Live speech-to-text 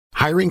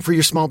Hiring for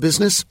your small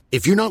business?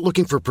 If you're not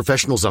looking for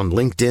professionals on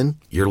LinkedIn,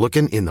 you're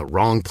looking in the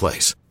wrong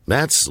place.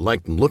 That's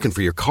like looking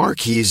for your car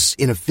keys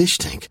in a fish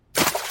tank.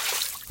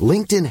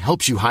 LinkedIn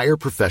helps you hire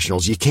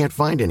professionals you can't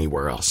find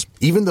anywhere else,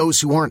 even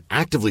those who aren't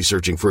actively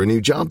searching for a new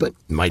job but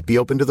might be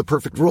open to the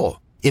perfect role.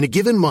 In a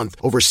given month,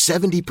 over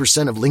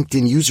 70% of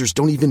LinkedIn users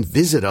don't even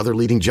visit other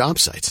leading job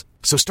sites.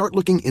 So start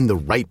looking in the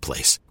right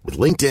place. With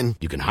LinkedIn,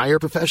 you can hire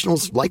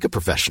professionals like a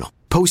professional.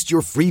 Post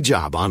your free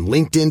job on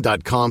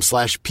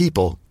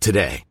linkedin.com/people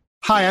today.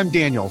 Hi, I'm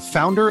Daniel,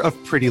 founder of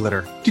Pretty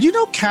Litter. Did you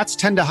know cats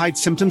tend to hide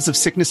symptoms of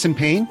sickness and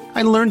pain?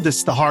 I learned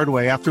this the hard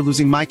way after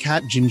losing my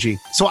cat, Gingy.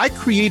 So I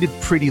created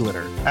Pretty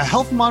Litter, a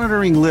health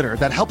monitoring litter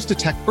that helps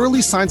detect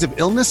early signs of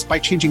illness by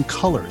changing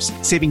colors,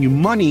 saving you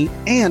money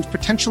and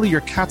potentially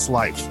your cat's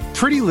life.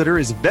 Pretty Litter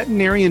is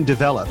veterinarian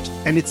developed,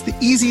 and it's the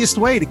easiest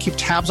way to keep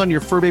tabs on your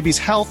fur baby's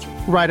health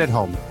right at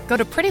home. Go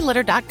to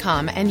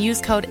prettylitter.com and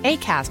use code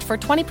ACAST for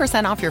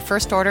 20% off your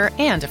first order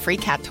and a free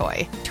cat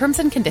toy. Terms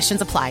and conditions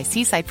apply.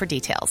 See site for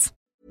details.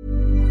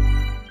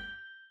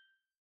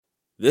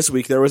 This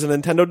week there was a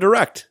Nintendo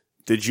Direct.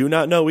 Did you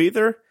not know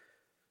either?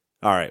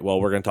 All right,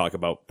 well, we're going to talk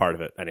about part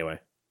of it anyway.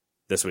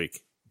 This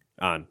week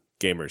on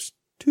Gamers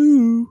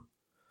 2.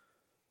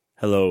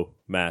 Hello,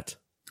 Matt.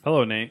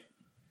 Hello, Nate.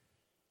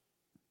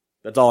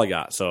 That's all I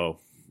got. So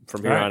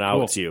from here on out,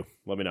 cool. It's you.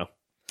 Let me know.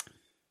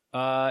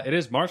 It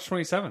is March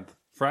 27th,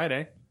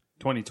 Friday,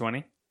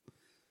 2020.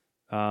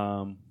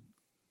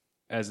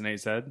 As Nate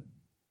said,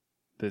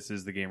 this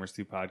is the Gamers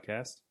 2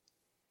 podcast.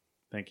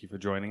 Thank you for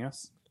joining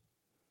us.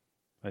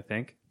 I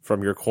think.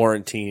 From your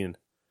quarantine,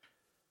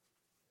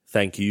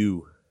 thank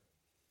you.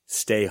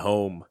 Stay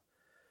home.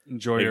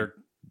 Enjoy your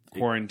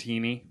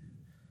quarantini.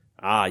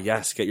 Ah,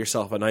 yes. Get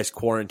yourself a nice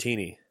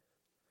quarantini.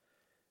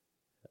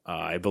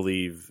 I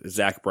believe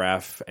Zach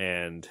Braff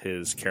and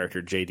his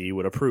character JD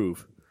would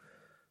approve.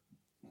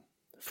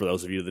 For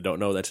those of you that don't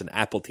know, that's an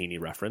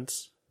Appletini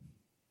reference.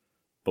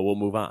 But we'll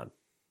move on.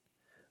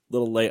 A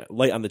little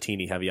light on the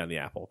teeny, heavy on the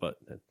apple, but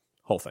the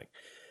whole thing.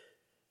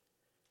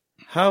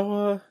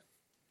 How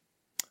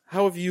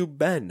have you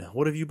been?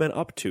 What have you been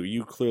up to?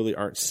 You clearly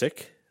aren't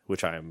sick,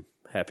 which I'm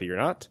happy you're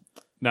not.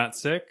 Not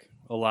sick,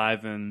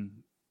 alive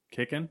and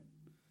kicking.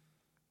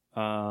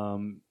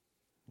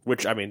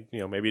 Which, I mean,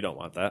 maybe you don't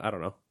want that. I don't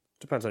know.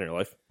 Depends on your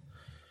life.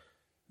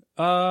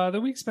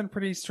 The week's been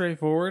pretty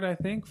straightforward, I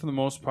think, for the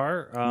most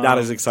part. Not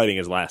as exciting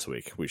as last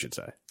week, we should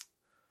say.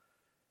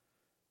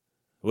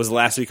 Was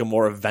last week a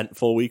more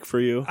eventful week for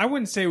you? I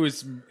wouldn't say it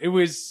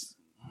was.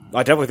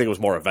 I definitely think it was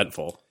more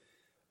eventful.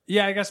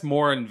 Yeah, I guess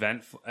more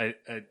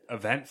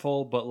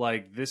eventful, but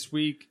like this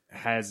week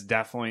has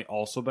definitely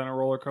also been a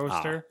roller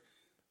coaster.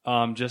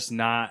 Just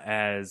not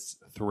as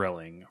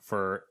thrilling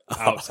for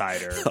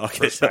outsider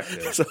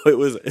perspective. So it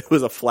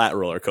was a flat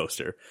roller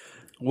coaster.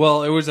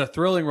 Well, it was a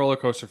thrilling roller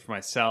coaster for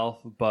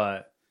myself,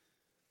 but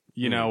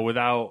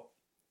without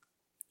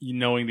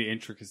knowing the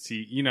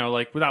intricacy,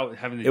 like without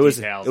having the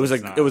details.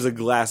 It was a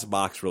glass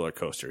box roller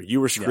coaster.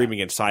 You were screaming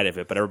inside of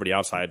it, but everybody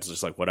outside is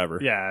just like whatever.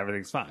 Yeah,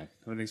 everything's fine.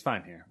 Everything's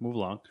fine here. Move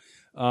along.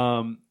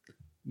 I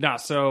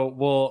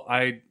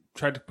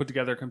tried to put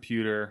together a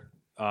computer.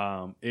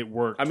 It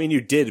worked. I mean, you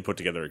did put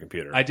together a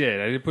computer. I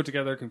did put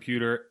together a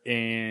computer,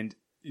 and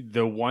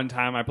the one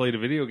time I played a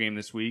video game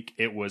this week,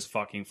 it was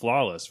fucking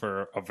flawless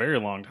for a very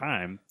long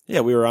time. Yeah,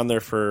 we were on there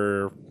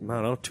for, I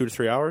don't know, 2 to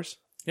 3 hours.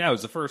 Yeah, it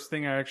was the first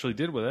thing I actually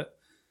did with it.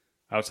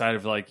 Outside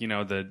of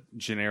the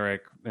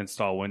generic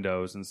install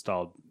Windows,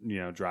 install,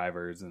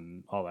 drivers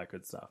and all that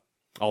good stuff.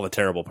 All the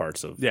terrible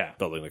parts of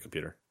building the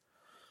computer.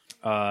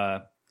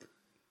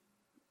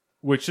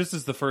 Which this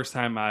is the first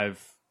time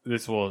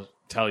this will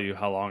tell you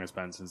how long it's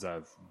been since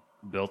I've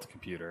built a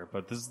computer,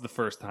 but this is the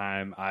first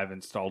time I've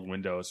installed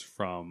Windows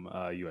from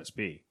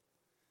USB.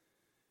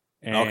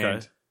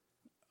 And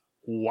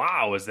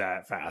wow, is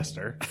that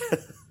faster?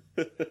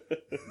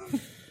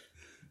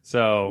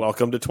 So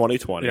welcome to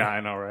 2020. Yeah, I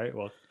know, right?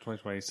 Well,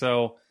 2020.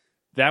 So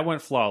that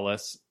went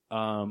flawless.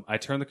 I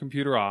turned the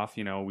computer off.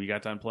 We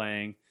got done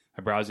playing.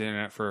 I browsed the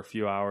internet for a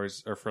few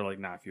hours, or for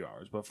not a few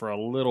hours, but for a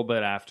little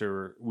bit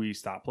after we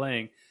stopped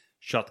playing.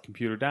 Shut the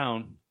computer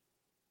down.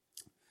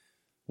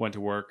 Went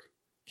to work.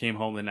 Came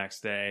home the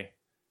next day.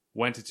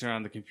 Went to turn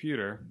on the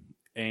computer,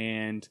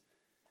 and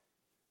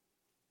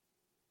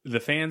the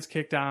fans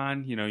kicked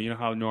on. You know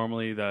how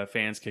normally the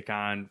fans kick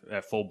on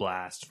at full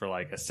blast for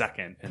like a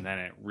second, and then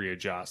it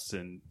readjusts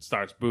and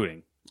starts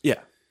booting.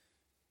 Yeah.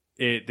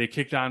 They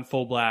kicked on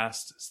full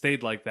blast,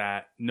 stayed like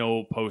that,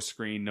 no post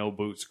screen, no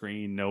boot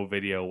screen, no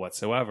video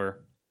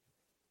whatsoever.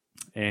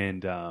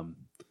 And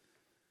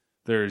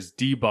there's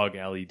debug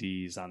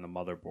LEDs on the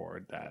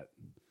motherboard that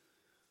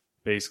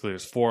basically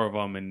there's 4 of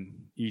them,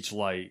 and each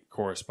light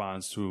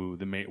corresponds to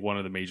one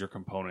of the major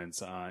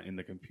components in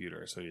the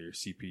computer. So your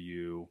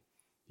CPU,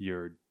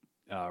 your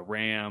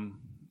RAM,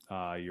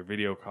 your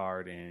video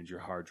card, and your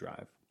hard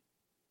drive.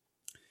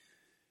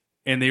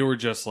 And they were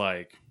just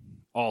like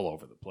all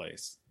over the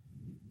place.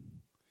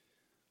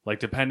 Like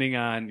depending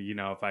on,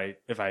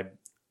 if I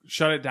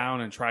shut it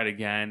down and tried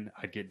again,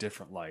 I'd get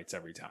different lights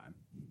every time.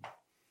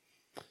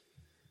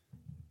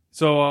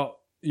 So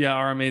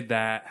Ara made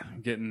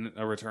that, getting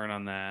a return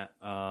on that.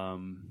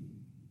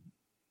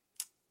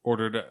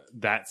 Ordered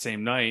that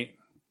same night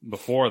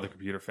before the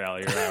computer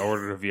failure. I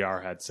ordered a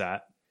VR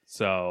headset.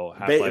 So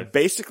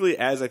basically,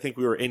 as I think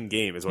we were in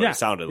game, is what it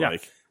sounded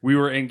like. We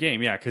were in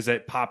game, because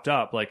it popped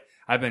up. Like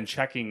I've been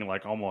checking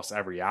like almost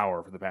every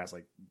hour for the past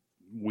like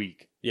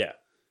week. Yeah,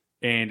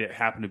 and it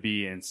happened to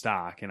be in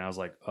stock, and I was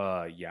like,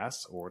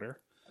 yes, order.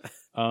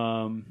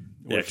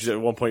 Because at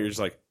one point you're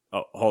just like,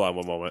 oh, hold on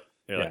one moment.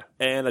 You're like,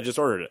 and I just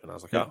ordered it, and I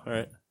was like, oh, all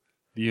right.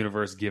 The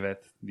universe giveth,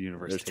 the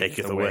universe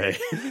taketh away.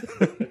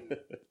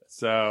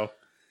 So,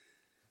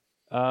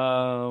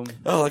 I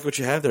like what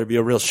you have there. It'd be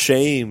a real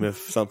shame if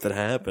something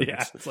happens.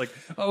 Yeah, it's like,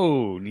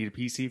 oh, need a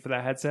PC for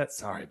that headset?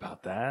 Sorry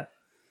about that.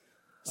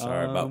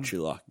 Sorry about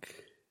your luck.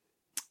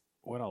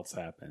 What else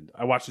happened?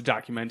 I watched a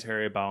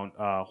documentary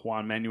about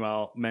Juan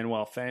Manuel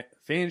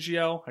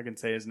Fangio. I can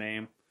say his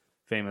name.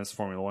 Famous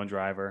Formula One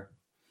driver.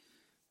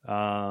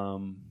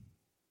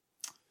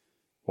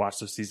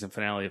 Watched the season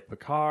finale of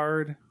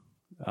Picard.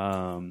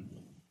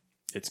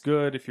 It's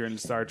good if you're into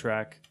Star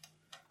Trek.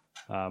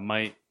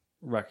 Might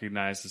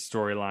recognize the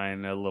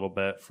storyline a little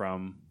bit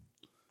from,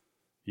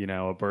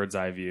 a bird's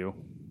eye view.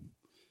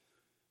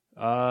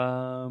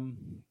 What?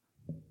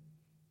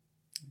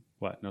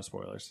 No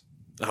spoilers.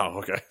 Oh,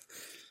 okay.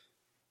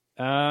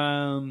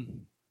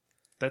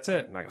 That's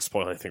it. I'm not gonna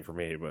spoil anything for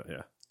me, but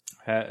yeah.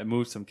 I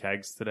moved some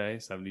kegs today,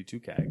 72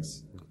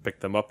 kegs.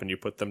 Picked them up and you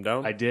put them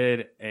down? I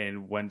did,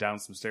 and went down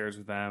some stairs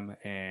with them,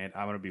 and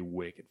I'm going to be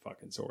wicked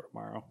fucking sore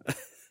tomorrow.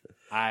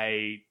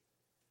 I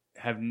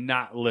have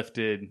not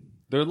lifted.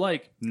 They're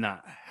like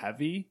not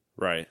heavy.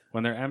 Right.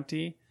 When they're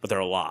empty. But they're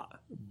a lot.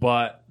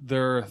 But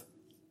they're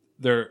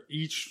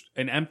each,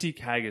 an empty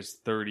keg is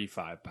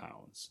 35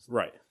 pounds.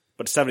 Right.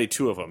 But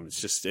 72 of them,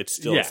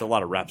 it's a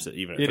lot of reps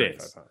even at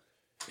 35 pounds.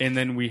 And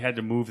then we had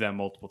to move them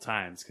multiple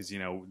times because,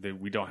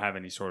 we don't have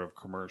any sort of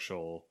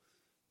commercial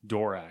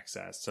door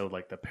access. So,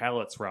 like, the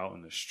pallets were out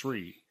in the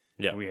street.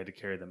 Yeah. And we had to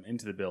carry them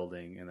into the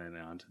building and then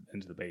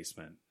into the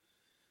basement.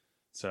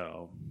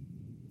 So,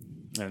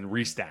 and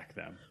restack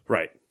them.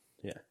 Right.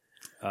 Yeah.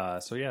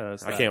 That's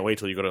I can't wait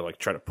till you go to, like,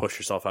 try to push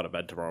yourself out of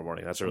bed tomorrow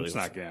morning. That's really... It's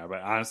not good,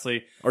 but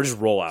honestly... Or just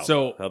roll out.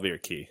 So, that'll be your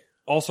key.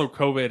 Also,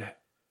 COVID,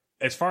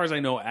 as far as I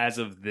know, as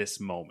of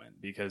this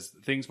moment, because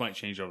things might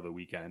change over the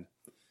weekend,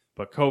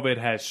 but COVID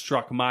has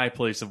struck my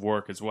place of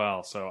work as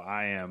well, so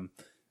I am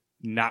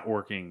not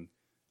working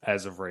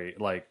as of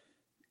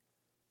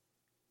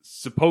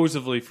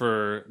supposedly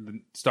for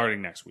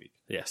starting next week.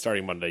 Yeah,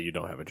 starting Monday, you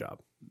don't have a job.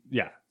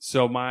 Yeah,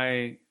 so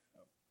my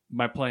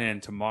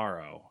plan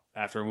tomorrow,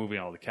 after moving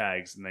all the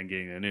kegs and then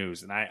getting the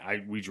news,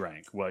 and we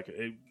drank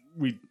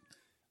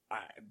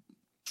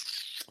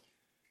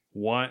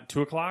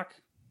 2 o'clock.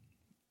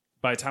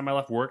 By the time I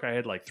left work, I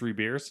had like 3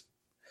 beers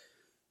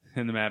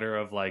in the matter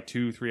of like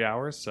 2-3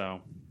 hours. So,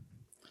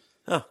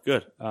 oh,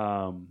 good.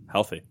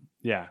 Healthy.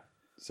 Yeah.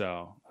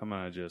 So I'm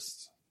gonna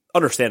just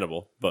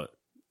understandable, but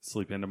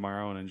sleep in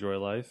tomorrow and enjoy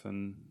life.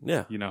 And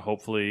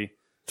hopefully,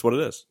 it's what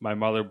it is. My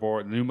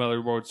motherboard, the new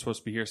motherboard's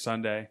supposed to be here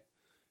Sunday.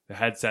 The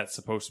headset's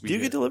supposed to be. Do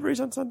you get deliveries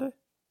on Sunday?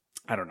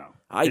 I don't know.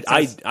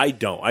 I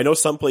don't. I know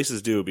some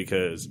places do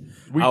because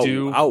we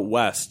do out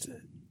west.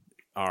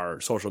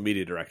 Our social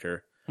media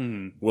director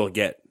will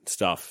get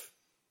stuff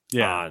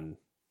on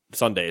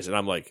Sundays, and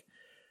I'm like,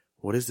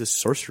 what is this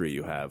sorcery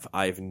you have?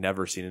 I've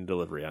never seen a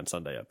delivery on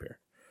Sunday up here.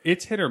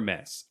 It's hit or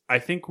miss. I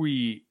think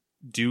we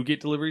do get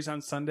deliveries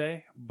on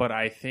Sunday, but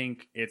I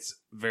think it's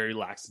very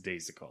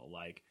lackadaisical.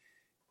 Like,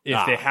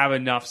 if they have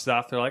enough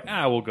stuff, they're like,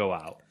 we'll go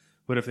out.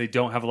 But if they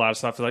don't have a lot of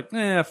stuff, they're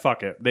like,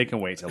 fuck it. They can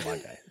wait till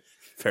Monday.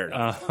 Fair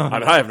enough.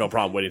 I have no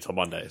problem waiting till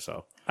Monday,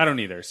 so. I don't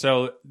either.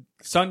 So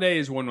Sunday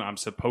is when I'm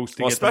supposed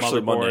to get the motherboard.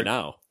 Especially Monday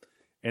now.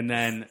 And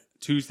then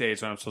Tuesday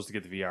is when I'm supposed to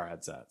get the VR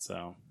headset.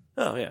 So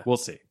we'll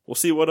see. We'll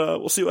see what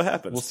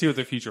happens. We'll see what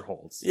the future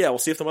holds. Yeah, we'll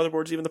see if the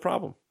motherboard's even the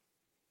problem.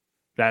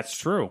 That's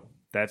true.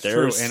 That's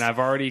true. And I've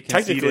already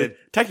conceded.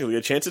 Technically,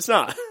 a chance it's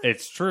not.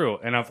 It's true.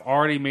 And I've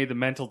already made the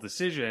mental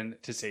decision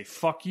to say,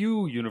 fuck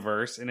you,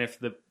 universe. And if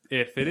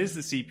it is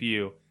the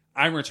CPU,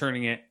 I'm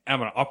returning it. I'm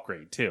going to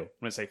upgrade too. I'm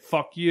going to say,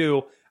 fuck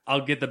you.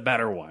 I'll get the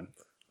better one.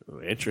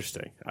 Ooh,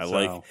 interesting. I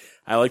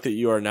like that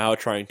you are now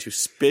trying to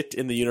spit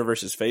in the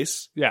universe's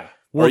face. Yeah.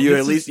 Well, or you've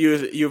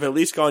at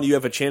least gone, you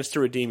have a chance to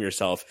redeem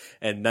yourself,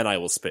 and then I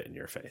will spit in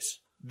your face.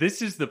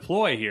 This is the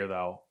ploy here,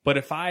 though. But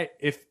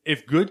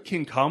if good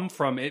can come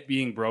from it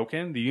being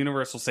broken, the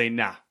universe will say,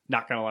 nah,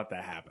 not going to let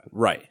that happen.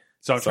 Right.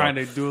 So I'm trying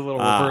to do a little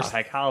reverse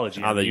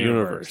psychology on the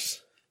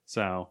universe.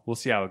 So we'll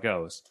see how it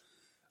goes.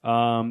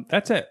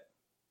 That's it.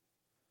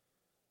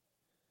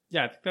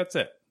 Yeah, I think that's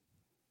it.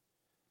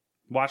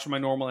 Watching my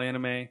normal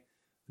anime.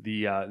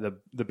 The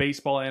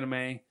baseball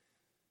anime,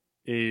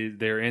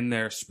 they're in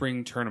their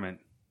spring tournament,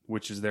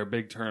 which is their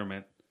big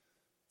tournament.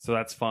 So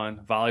that's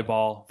fun.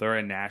 Volleyball, they're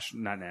in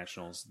not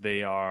nationals.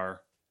 They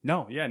are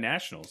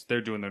nationals.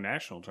 They're doing their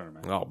national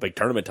tournament. Oh, big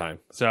tournament time.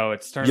 So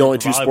it's tournament. The only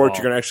 2 sports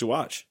you're going to actually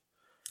watch.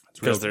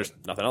 Because there's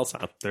nothing else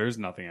on. There's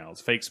nothing else.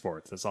 Fake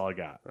sports. That's all I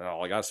got.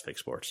 All I got is fake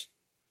sports.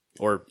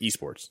 or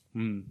esports.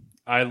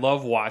 I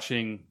love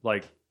watching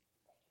like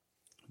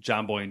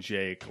John Boy and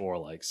Jake or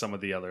like some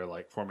of the other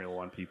like Formula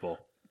One people.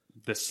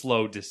 The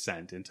slow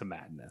descent into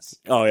madness.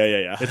 Oh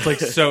yeah. It's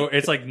like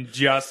it's like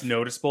just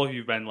noticeable if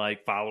you've been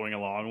like following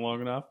along long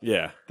enough.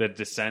 Yeah. The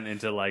descent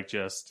into like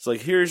just It's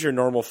like, here's your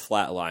normal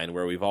flat line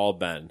where we've all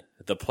been,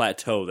 the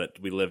plateau that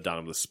we lived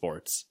on with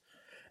sports.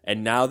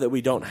 And now that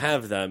we don't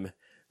have them,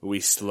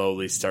 we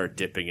slowly start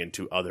dipping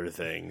into other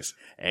things,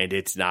 and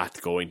it's not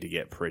going to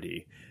get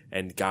pretty.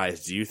 And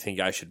guys, do you think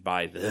I should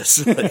buy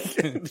this?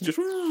 Like, just,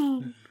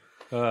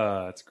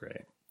 that's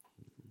great.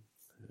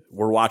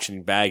 we're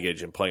watching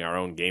Baggage and playing our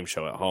own game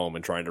show at home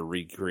and trying to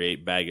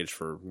recreate Baggage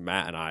for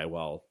Matt and I.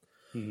 Well,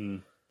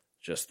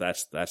 just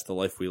that's the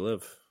life we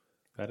live.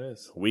 That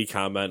is. We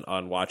comment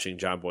on watching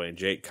John Boy and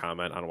Jake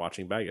comment on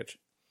watching Baggage.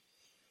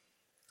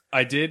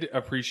 I did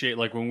appreciate,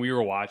 like, when we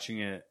were watching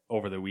it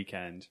over the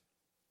weekend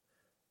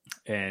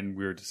and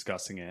we were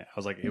discussing it, I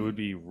was like, it would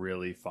be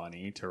really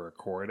funny to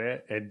record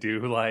it and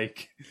do,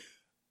 like,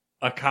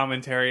 a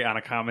commentary on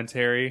a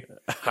commentary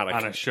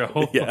on a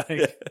show. Yeah.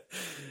 Like,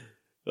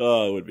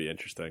 oh, it would be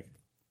interesting.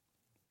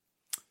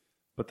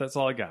 but that's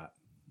all I got.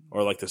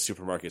 Or like the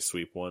supermarket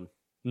sweep one.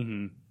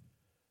 Mm-hmm.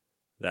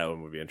 That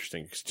one would be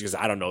interesting because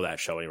I don't know that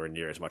show anywhere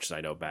near as much as I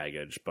know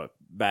Baggage, but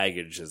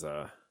Baggage is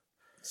a...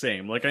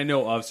 Same. Like, I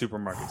know of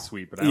Supermarket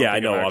Sweep, but I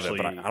know of it,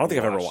 but I don't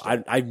think I've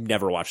ever... I've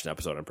never watched an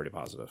episode, I'm pretty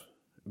positive.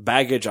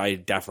 Baggage, I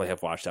definitely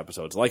have watched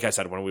episodes. Like I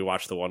said, when we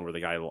watched the one where the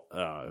guy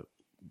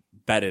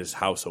bet his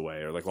house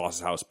away or like lost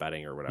his house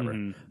betting or whatever,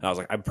 and I was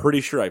like, I'm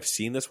pretty sure I've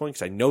seen this one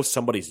because I know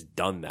somebody's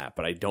done that,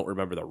 but I don't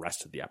remember the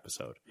rest of the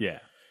episode. Yeah.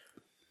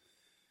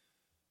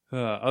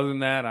 Other than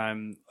that,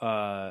 I'm...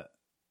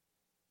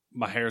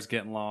 my hair's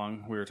getting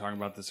long. We were talking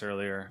about this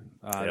earlier.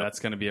 That's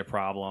going to be a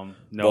problem.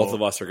 No, Both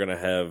of us are going to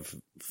have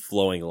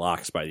flowing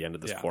locks by the end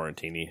of this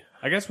quarantine.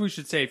 I guess we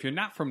should say, if you're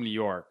not from New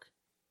York,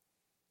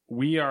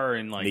 we are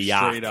in like New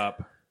York. straight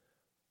up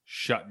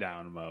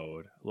shutdown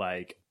mode.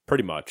 Like,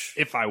 Pretty much.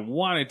 if I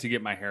wanted to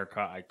get my hair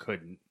cut, I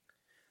couldn't.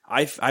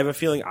 I have a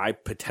feeling I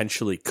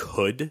potentially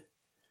could,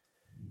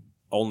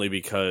 only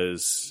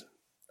because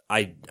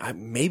I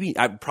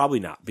probably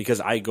not,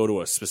 because I go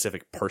to a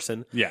specific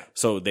person. Yeah.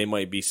 So they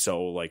might be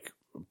so like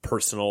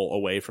personal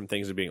away from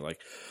things and being like,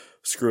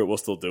 screw it, we'll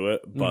still do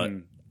it. But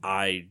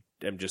I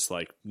am just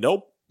like,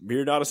 nope,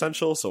 you're not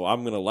essential. So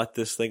I'm going to let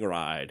this thing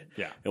ride.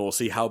 Yeah. And we'll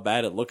see how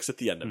bad it looks at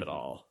the end of it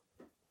all.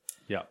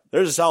 Yeah.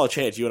 There's a solid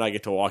chance you and I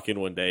get to walk in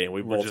one day and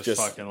we're both just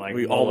fucking like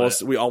we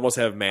mullet. almost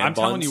have man I'm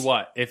buns. telling you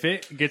what, if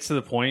it gets to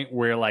the point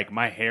where like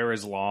my hair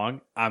is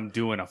long, I'm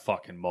doing a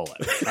fucking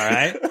mullet. All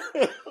right?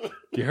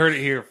 You heard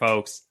it here,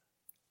 folks.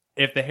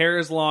 If the hair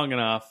is long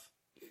enough,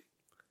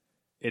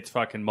 it's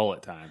fucking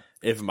mullet time.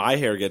 If my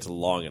hair gets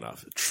long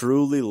enough,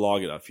 truly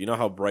long enough, you know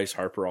how Bryce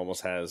Harper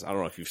almost has, I don't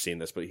know if you've seen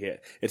this, but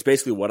it's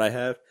basically what I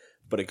have,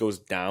 but it goes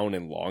down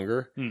and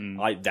longer.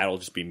 That'll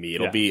just be me.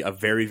 It'll be a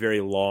very,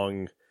 very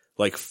long,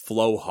 like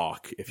flow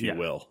hawk, if you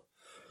will.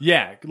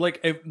 Yeah,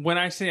 like when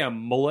I say a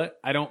mullet,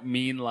 I don't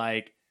mean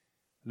like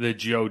the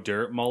Joe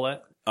Dirt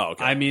mullet. Oh,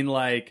 okay. I mean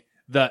like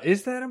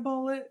is that a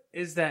mullet?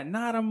 Is that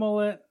not a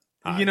mullet?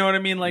 You know what I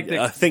mean? Like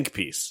a think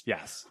piece.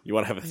 Yes. You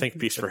want to have a think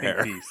piece for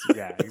hair. Piece.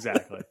 Yeah,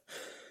 exactly.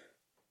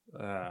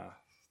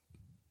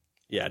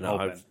 Yeah,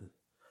 no,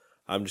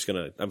 I'm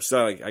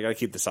sorry, I gotta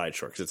keep the side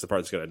short because it's the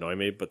part that's gonna annoy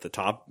me. But the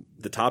top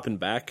and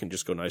back can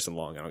just go nice and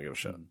long. I don't give a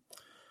shit.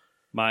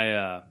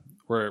 My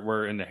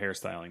we're into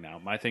hairstyling now.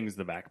 My thing is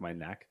the back of my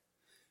neck,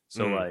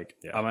 so I'm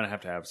gonna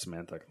have to have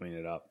Samantha clean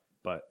it up.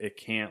 But it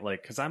can't,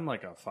 like, because I'm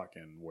like a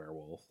fucking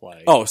werewolf.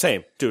 Like, oh,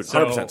 same, dude,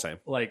 100% so, same.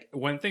 Like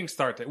when things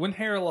when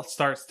hair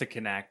starts to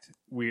connect,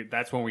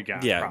 that's when we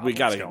got we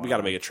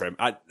gotta make a trim.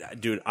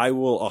 I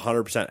will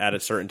 100% at a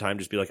certain time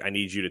just be like, I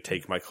need you to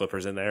take my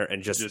clippers in there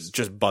and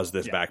just buzz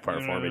this back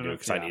part for me, dude,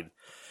 because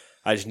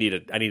I need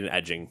an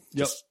edging.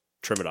 Just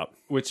trim it up.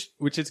 Which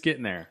it's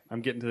getting there.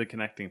 I'm getting to the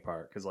connecting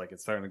part because like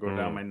it's starting to go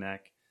down my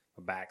neck.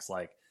 My back's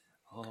like,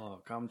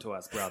 oh, come to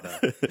us,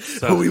 brother.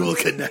 So we will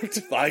connect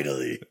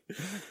finally.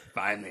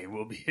 Finally,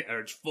 we'll be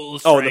at full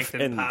strength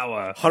and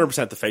power.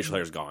 100% the facial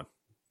hair is gone.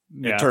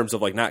 In terms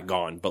of like not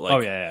gone, but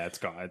like it's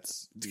gone.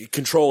 It's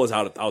control is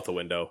out the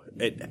window.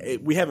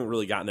 We haven't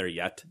really gotten there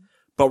yet,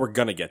 but we're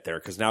gonna get there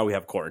because now we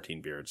have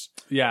quarantine beards.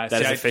 Yeah,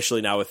 that is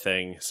officially now a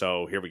thing.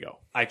 So here we go.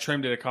 I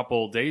trimmed it a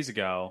couple days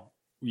ago.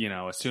 You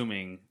know,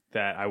 assuming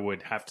that I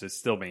would have to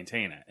still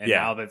maintain it, and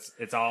now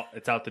it's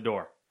out the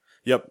door.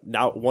 Yep.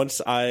 Now, once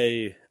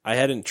I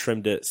hadn't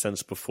trimmed it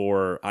since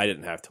before I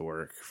didn't have to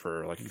work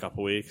for like a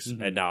couple weeks.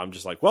 And now I'm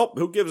just like, well,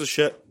 who gives a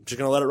shit? I'm just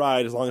going to let it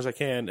ride as long as I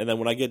can. And then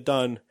when I get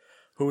done,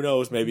 who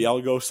knows? Maybe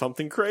I'll go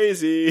something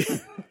crazy.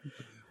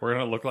 We're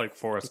going to look like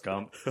Forrest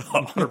Gump.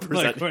 100%.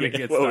 Like when it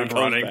gets done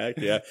running. Back,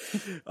 yeah.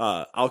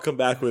 I'll come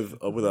back with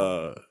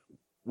a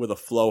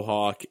flow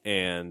hawk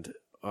and...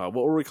 what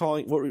were we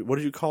calling? What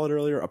did you call it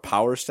earlier? A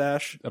power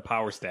stash? A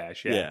power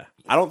stash, yeah.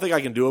 I don't think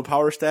I can do a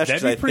power stash.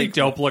 That'd be pretty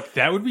dope. Look,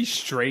 that would be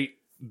straight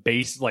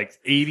like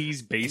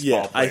 80s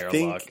baseball player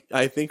look.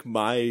 I think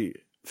my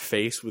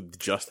face with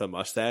just a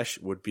mustache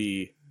would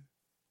be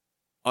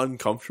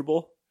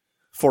uncomfortable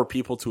for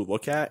people to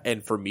look at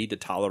and for me to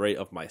tolerate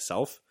of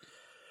myself.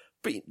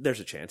 But there's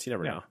a chance. You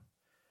never know.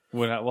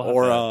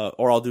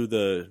 Or I'll do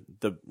the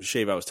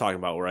shave I was talking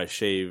about, where I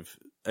shave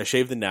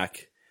the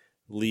neck,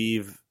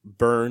 leave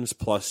burns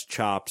plus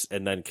chops,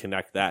 and then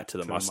connect that to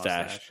the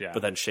mustache,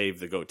 but then shave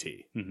the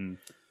goatee. Mm-hmm.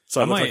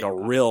 So I look like a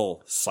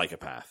real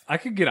psychopath. I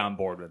could get on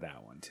board with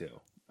that one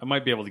too. I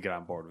might be able to get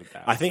on board with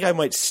that. I think I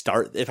might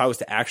start, if I was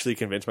to actually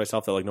convince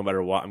myself that, like, no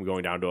matter what, I'm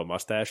going down to a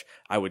mustache,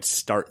 I would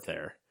start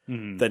there.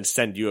 Mm-hmm. Then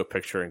send you a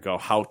picture and go,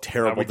 how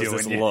terrible does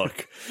this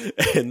look?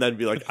 And then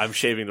be like, I'm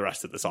shaving the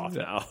rest of this off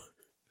now.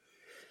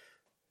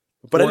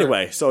 But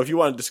anyway, so if you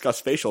want to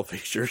discuss facial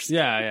features.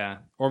 Yeah.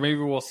 Or maybe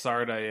we'll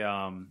start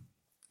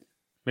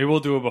maybe we'll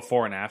do a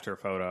before and after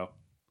photo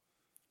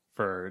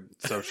for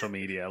social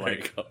media.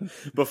 Like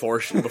before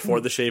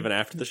the shave and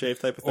after the shave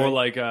type of thing. Or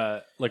like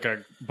a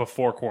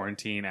before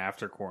quarantine,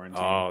 after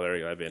quarantine. Oh, there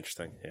you go. That'd be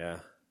interesting. Yeah.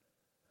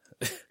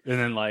 And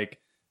then like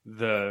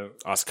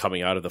us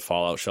coming out of the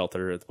fallout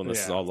shelter when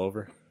this is all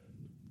over.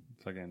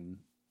 Fucking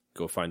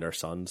go find our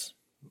sons.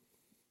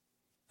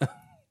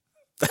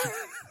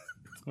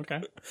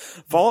 Okay.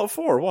 Fallout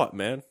 4, what,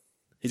 man?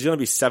 He's going to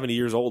be 70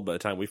 years old by the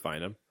time we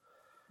find him.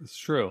 It's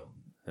true.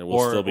 And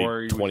we'll still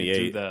be 28.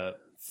 Do the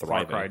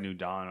Far Cry New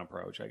Dawn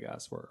approach, I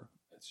guess, where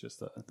it's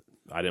just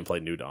I didn't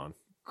play New Dawn.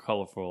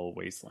 Colorful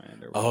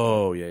wasteland. Or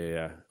oh,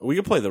 yeah. We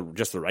could play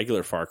just the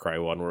regular Far Cry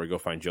one where we go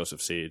find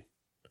Joseph Seed.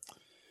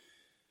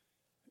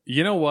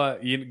 You know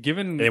what?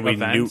 Given and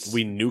events,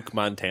 we nuke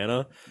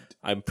Montana,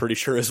 I'm pretty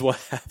sure is what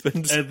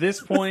happens. At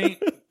this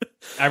point,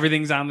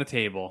 everything's on the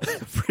table.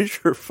 I'm pretty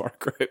sure Far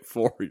Cry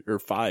 4 or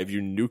 5,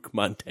 you nuke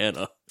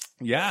Montana.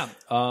 Yeah.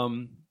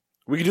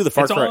 We could do the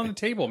Far Cry. It's all on the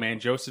table, man.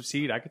 Joseph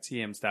Seed, I could see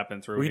him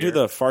stepping through. We could do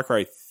the Far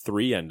Cry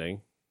 3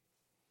 ending.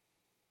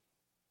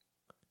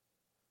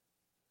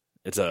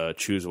 It's a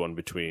choose one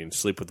between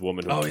sleep with a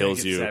woman who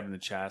kills you. Stabbed in the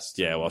chest.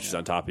 Yeah, while she's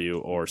on top of you,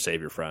 or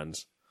save your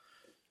friends.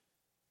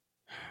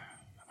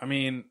 I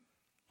mean,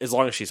 as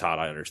long as she's hot,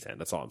 I understand.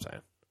 That's all I'm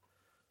saying.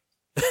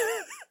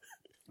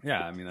 Yeah,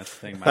 I mean, that's the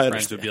thing. My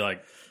friends would be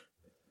like,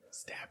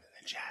 stab in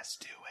the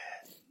chest,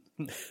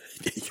 do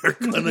it.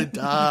 You're gonna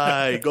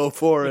die. Go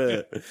for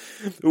it.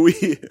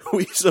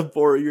 We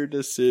support your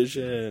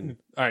decision.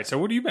 All right, so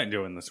what have you been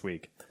doing this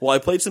week? Well, I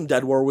played some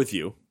Dead War with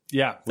you.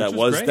 Yeah, that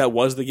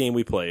was the game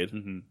we played.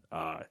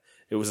 Mm-hmm.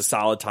 It was a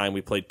solid time.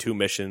 We played 2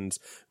 missions.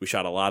 We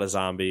shot a lot of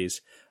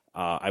zombies.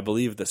 I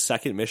believe the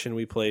second mission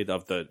we played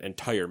of the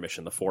entire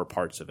mission, the 4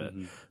 parts of it,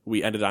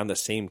 we ended on the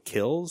same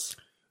kills.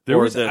 I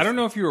don't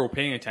know if you were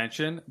paying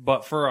attention,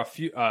 but for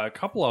a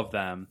couple of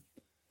them,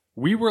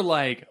 we were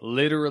like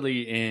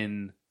literally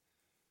in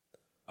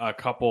a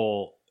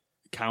couple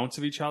counts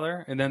of each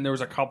other, and then there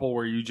was a couple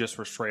where you just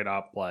were straight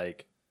up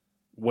like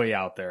way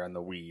out there in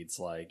the weeds,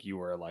 like you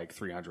were like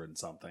 300 and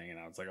something, and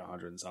I was like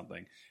 100 and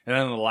something, and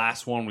then the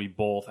last one we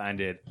both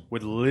ended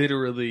with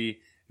literally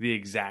the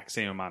exact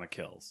same amount of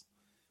kills,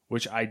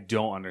 which I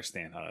don't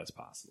understand how that's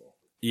possible.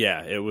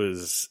 Yeah, it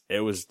was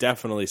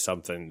definitely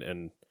something,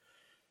 and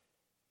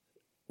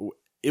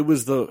it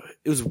was I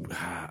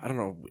don't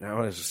know, I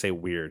want to say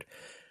weird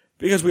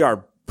because we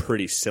are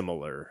pretty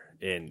similar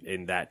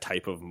in that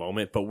type of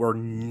moment, but we're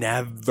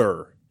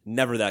never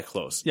that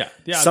close. Yeah,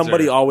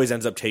 somebody always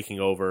ends up taking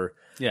over.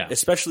 Yeah,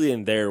 especially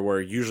in there where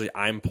usually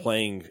I'm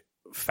playing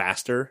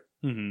faster,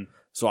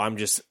 so I'm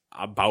just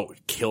about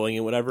killing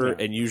and whatever,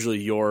 and usually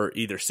you're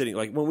either sitting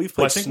like when we've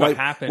played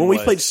we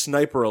played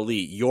Sniper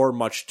Elite, you're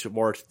much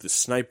more to the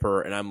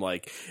sniper, and I'm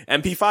like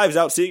MP5's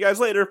out, see you guys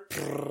later,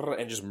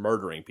 and just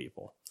murdering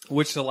people.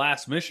 Which the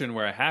last mission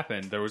where it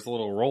happened, there was a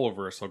little role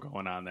reversal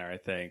going on there, I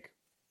think,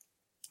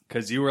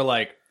 because you were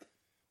like,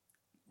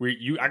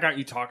 I got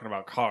you talking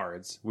about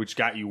cards, which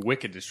got you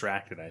wicked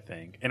distracted, I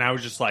think, and I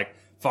was just like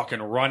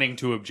fucking running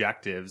to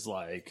objectives,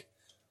 like,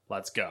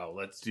 let's go,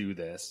 let's do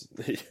this.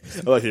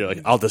 You're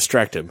like, I'll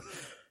distract him.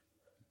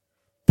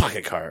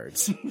 Pocket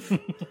cards,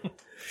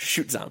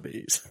 shoot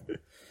zombies.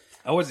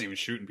 I wasn't even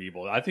shooting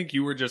people. I think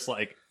you were just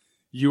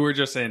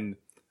in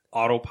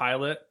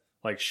autopilot,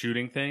 like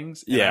shooting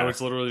things. And I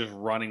was literally just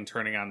running,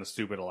 turning on the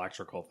stupid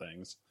electrical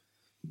things.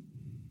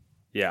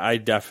 Yeah, I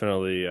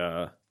definitely.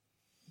 I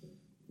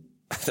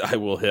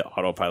will hit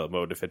autopilot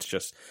mode if it's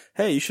just,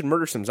 hey, you should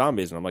murder some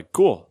zombies. And I'm like,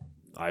 cool,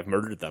 I've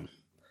murdered them.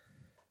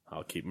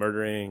 I'll keep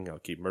murdering.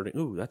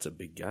 Ooh, that's a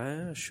big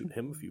guy. Shoot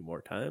him a few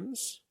more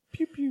times.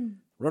 Pew, pew.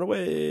 Run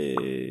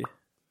away.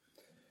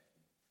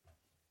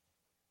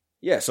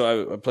 Yeah,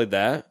 so I played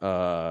that.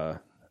 I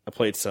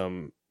played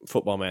some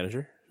Football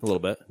Manager a little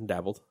bit.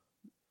 Dabbled.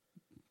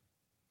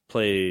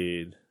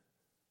 Played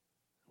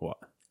what?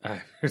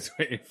 I was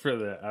waiting for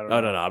the... I don't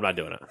know. No, I'm not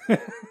doing it. I'm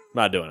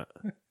not doing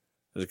it.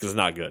 Because it's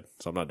not good,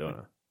 so I'm not doing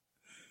it.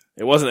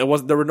 It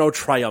wasn't. There were no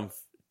triumph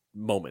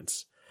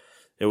moments.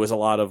 It was a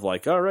lot of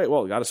like, all right,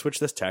 well, we got to switch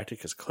this tactic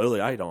because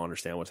clearly I don't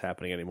understand what's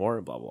happening anymore,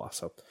 and blah blah blah.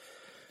 So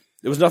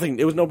it was nothing.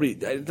 It was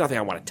nothing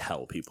I want to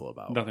tell people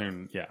about.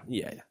 Nothing.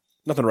 Yeah.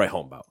 Nothing to write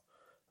home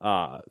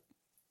about.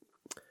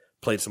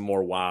 Played some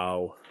more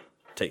WoW.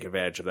 Take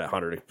advantage of that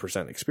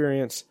 100%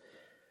 experience,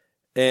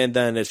 And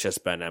then it's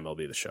just been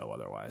MLB The Show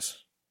otherwise.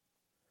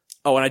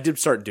 Oh, and I did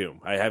start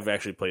Doom. I have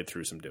actually played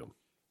through some Doom.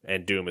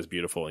 And Doom is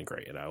beautiful and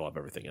great, and I love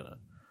everything in it.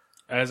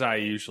 As I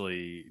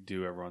usually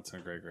do every once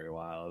in a great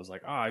while, I was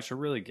like, oh, I should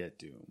really get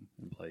Doom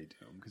and play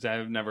Doom. Because I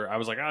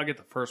was like, I'll get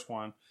the first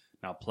one, and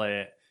I'll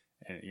play it.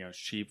 And, it's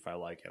cheap. If I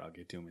like it, I'll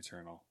get Doom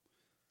Eternal.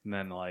 And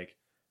then, I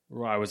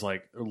was,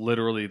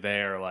 literally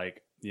there,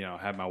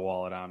 had my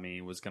wallet on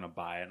me, was going to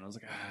buy it. And I was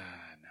like,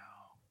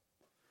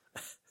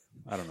 no.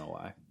 I don't know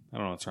why. I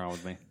don't know what's wrong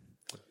with me.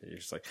 You're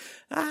just like,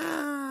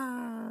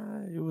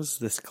 it was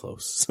this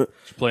close. Did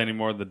you play any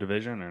more of The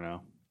Division or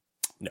no?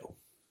 No.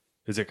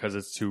 Is it because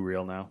it's too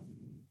real now?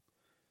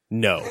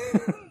 No.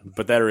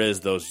 But there is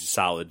those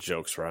solid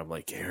jokes where I'm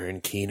like,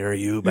 Aaron Keener,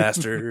 you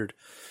bastard.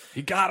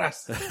 He got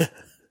us.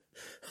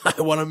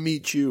 I want to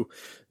meet you.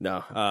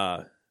 No,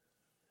 I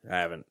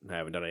haven't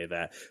done any of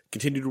that.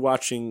 Continued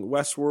watching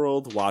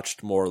Westworld,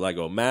 watched more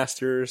Lego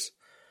Masters,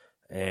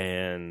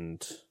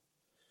 and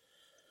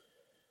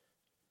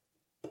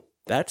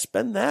that's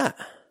been that.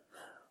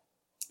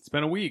 It's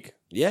been a week.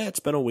 Yeah, it's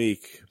been a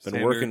week. Been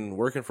Standard.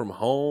 working from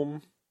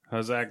home.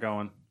 How's that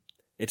going?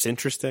 It's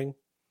interesting.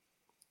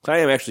 I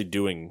am actually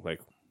doing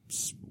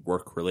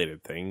work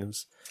related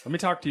things Let me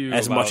talk to you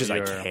as about much as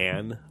I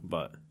can,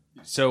 but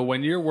So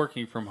when you're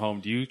working from home,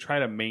 do you try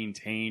to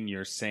maintain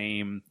your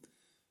same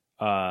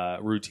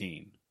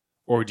routine,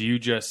 or do you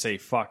just say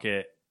fuck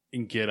it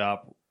and get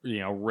up,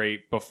 right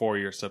before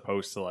you're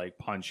supposed to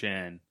punch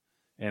in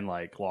and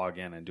log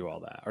in and do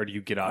all that, or do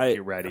you get up,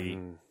 get ready?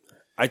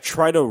 I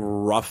try to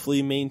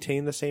roughly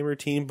maintain the same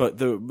routine, but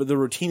the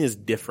routine is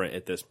different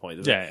at this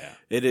point. Yeah.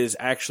 It is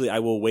actually, I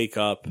will wake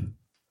up.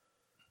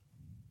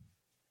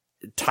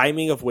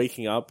 Timing of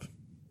waking up,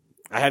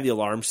 I have the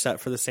alarm set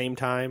for the same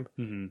time,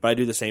 but I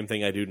do the same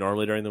thing I do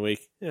normally during the week.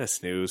 Yeah,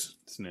 snooze.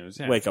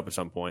 Yeah. Wake up at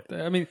some point.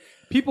 I mean,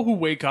 people who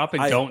wake up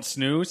and don't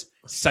snooze,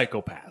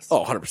 psychopaths.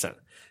 Oh, 100%.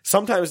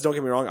 Sometimes, don't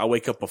get me wrong, I'll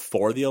wake up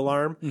before the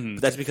alarm,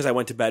 but that's because I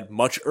went to bed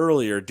much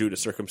earlier due to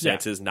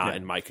circumstances not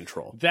in my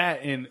control.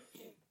 That, and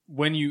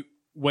when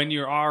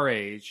you're our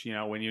age,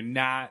 when you're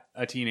not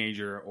a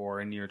teenager or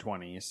in your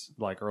 20s,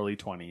 early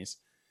 20s,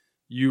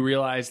 you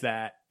realize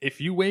that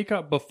if you wake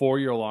up before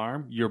your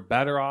alarm, you're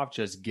better off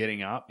just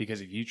getting up, because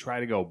if you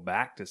try to go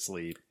back to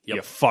sleep,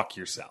 you fuck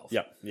yourself.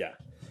 Yep, yeah.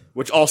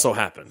 Which also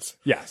happens.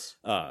 Yes.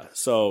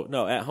 So,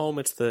 no, at home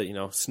it's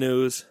the,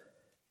 snooze.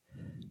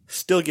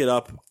 Still get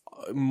up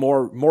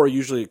more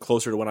usually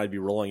closer to when I'd be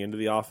rolling into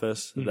the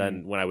office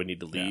than when I would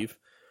need to leave.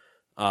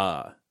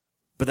 Yeah.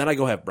 But then I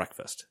go have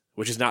breakfast,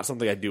 which is not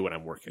something I do when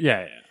I'm working.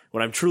 Yeah.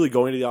 When I'm truly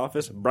going to the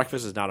office,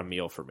 breakfast is not a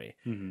meal for me.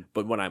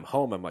 But when I'm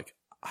home, I'm like,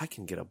 I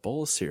can get a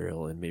bowl of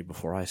cereal in me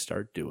before I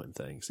start doing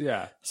things.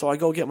 Yeah. So I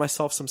go get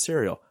myself some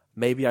cereal.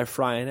 Maybe I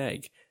fry an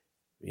egg.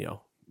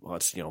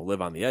 Let's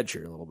live on the edge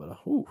here a little bit.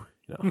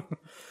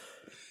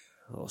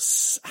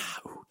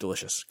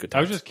 Delicious. Good times.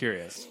 I was just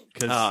curious.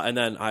 And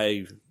then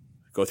I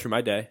go through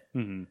my day.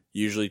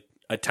 Usually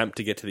attempt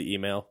to get to the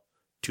email.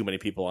 Too many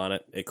people on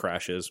it. It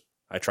crashes.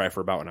 I try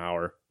for about an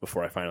hour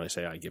before I finally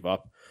say I give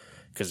up,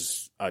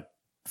 because a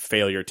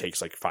failure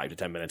takes 5 to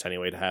 10 minutes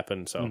anyway to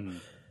happen. So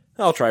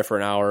I'll try for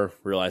an hour,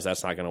 realize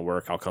that's not going to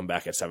work. I'll come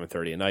back at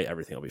 7:30 at night.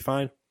 Everything will be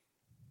fine.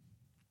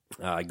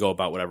 I go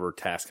about whatever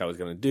task I was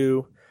going to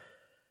do.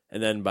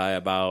 And then by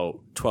about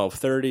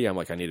 12:30, I'm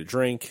like, I need a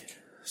drink.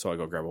 So I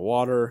go grab a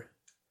water.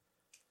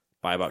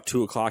 By about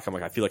 2 o'clock, I'm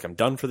like, I feel like I'm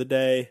done for the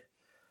day.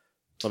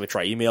 Let me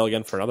try email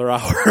again for another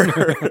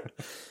hour.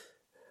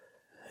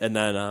 And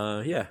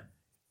then,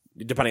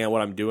 depending on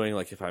what I'm doing,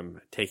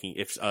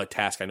 if a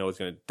task I know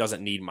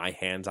doesn't need my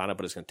hands on it,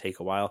 but it's going to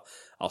take a while,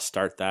 I'll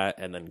start that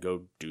and then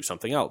go do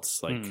something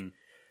else.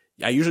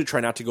 I usually try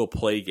not to go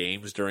play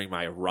games during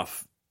my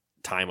rough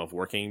time of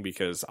working,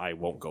 because I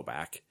won't go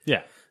back.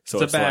 Yeah.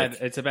 So it's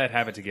a bad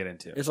habit to get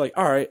into. It's all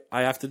right,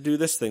 I have to do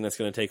this thing that's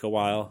going to take a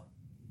while.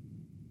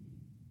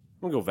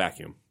 I'm going to go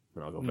vacuum,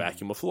 and I'll go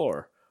vacuum a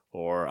floor.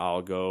 Or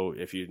I'll go,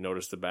 if you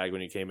noticed the bag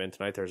when you came in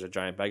tonight, there's a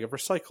giant bag of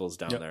recycles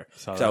down there.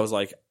 So I was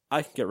like,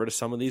 I can get rid of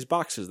some of these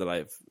boxes that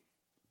I've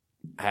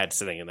had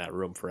sitting in that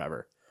room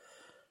forever.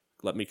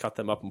 Let me cut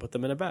them up and put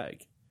them in a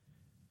bag.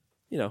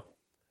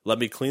 Let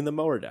me clean the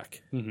mower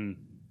deck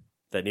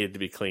that needed to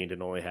be cleaned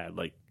and only had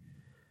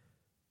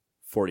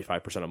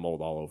 45% of mold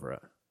all over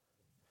it.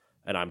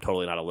 And I'm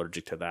totally not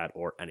allergic to that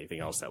or anything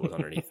else that was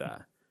underneath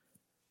that.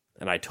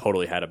 And I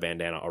totally had a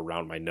bandana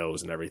around my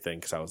nose and everything,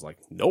 because I was like,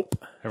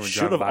 nope.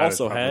 Should have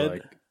also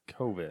had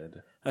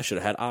COVID. I should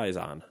have had eyes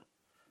on,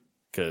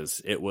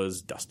 because it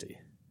was dusty.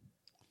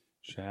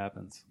 Shit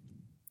happens.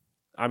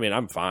 I mean,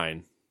 I'm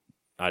fine.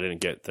 I didn't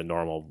get the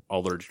normal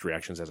allergic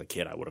reactions as a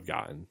kid I would have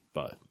gotten,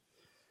 but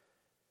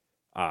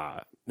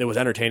it was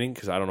entertaining,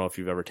 because I don't know if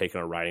you've ever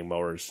taken a riding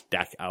mower's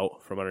deck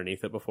out from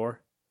underneath it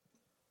before.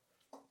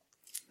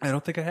 I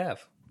don't think I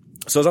have.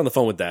 So I was on the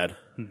phone with Dad,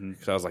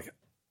 because I was like,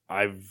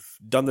 I've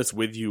done this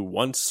with you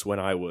once when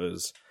I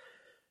was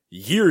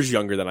years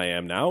younger than I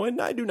am now,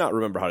 and I do not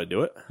remember how to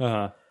do it.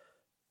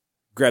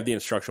 Grabbed the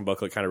instruction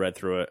booklet, kind of read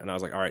through it, and I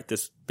was like, all right,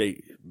 this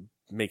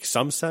make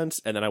some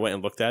sense. And then I went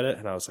and looked at it,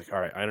 and I was like, all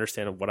right, I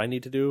understand what I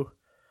need to do,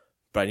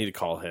 but I need to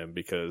call him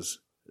because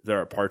there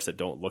are parts that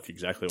don't look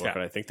exactly what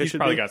I think they should be. He's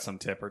probably got some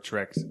tip or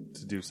tricks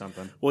to do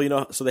something.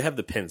 Well, so they have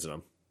the pins in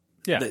them.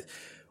 Yeah.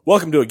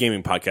 Welcome to a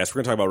gaming podcast.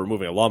 We're going to talk about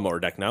removing a lawnmower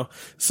deck now.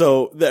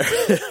 So there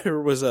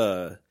were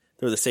the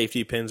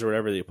safety pins or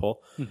whatever that you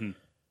pull. Mm-hmm.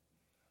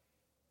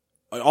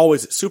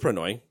 Always super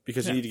annoying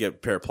because you need to get a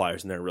pair of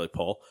pliers in there and really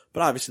pull.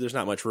 But obviously there's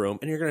not much room,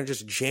 and you're going to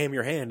just jam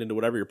your hand into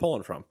whatever you're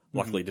pulling from.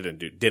 Luckily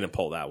didn't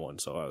pull that one,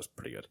 so I was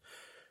pretty good.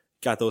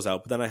 Got those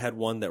out. But then I had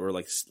one that were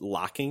like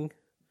locking.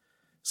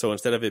 So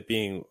instead of it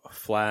being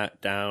flat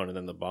down and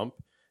then the bump,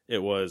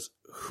 it was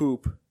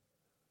hoop,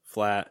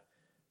 flat,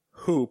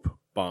 hoop,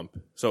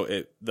 bump. So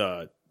it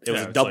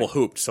was a double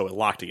hooped, so it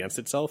locked against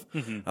itself.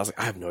 Mm-hmm. I was like,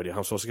 I have no idea how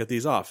I'm supposed to get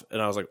these off.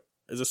 And I was like,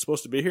 is this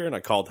supposed to be here? And I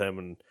called him,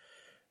 and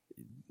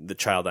the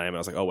child I am, I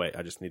was like, oh wait,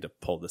 I just need to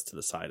pull this to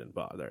the side, and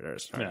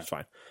there's it's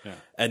fine. Yeah.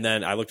 And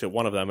then I looked at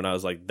one of them, and I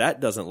was like,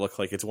 that doesn't look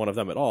like it's one of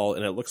them at all.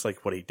 And it looks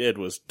like what he did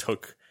was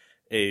took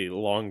a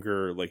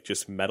longer, like,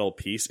 just metal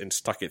piece and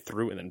stuck it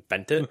through and then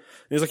bent it. And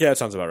he's like, yeah, that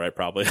sounds about right,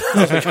 probably.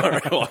 I was like, all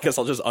right, well, I guess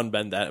I'll just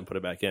unbend that and put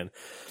it back in.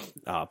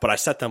 But I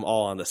set them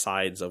all on the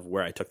sides of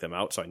where I took them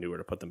out, so I knew where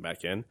to put them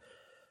back in.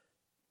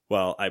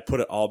 Well, I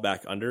put it all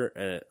back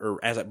under,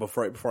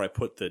 before I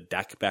put the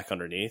deck back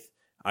underneath,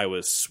 I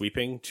was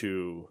sweeping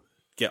to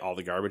get all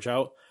the garbage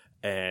out,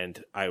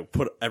 and I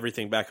put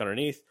everything back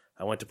underneath.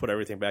 I went to put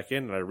everything back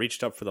in, and I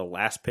reached up for the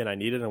last pin I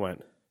needed, and I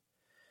went,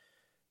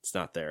 it's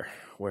not there.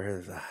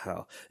 Where the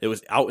hell? It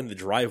was out in the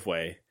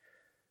driveway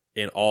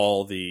in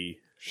all the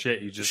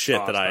shit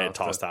that I had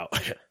tossed out.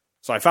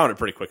 So I found it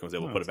pretty quick and was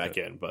able to put it back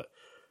in, but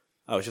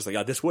I was just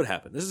like, this would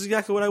happen. This is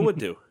exactly what I would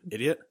do,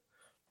 idiot.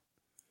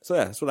 So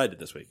yeah, that's what I did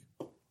this week.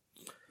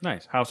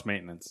 Nice. House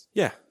maintenance.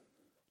 Yeah.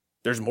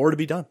 There's more to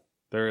be done.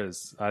 There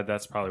is.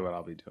 That's probably what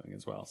I'll be doing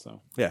as well.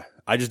 So yeah,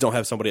 I just don't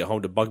have somebody at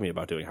home to bug me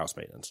about doing house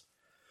maintenance.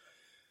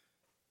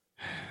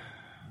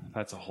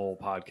 That's a whole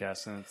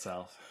podcast in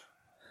itself.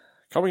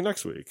 Coming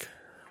next week,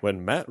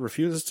 when Matt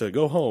refuses to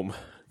go home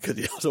because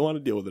he doesn't want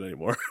to deal with it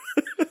anymore.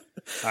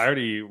 I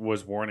already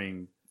was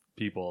warning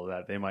people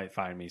that they might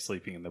find me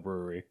sleeping in the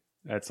brewery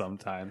at some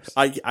times.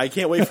 I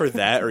can't wait for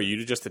that, or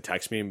you to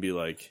text me and be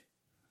like,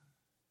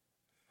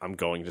 I'm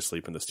going to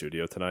sleep in the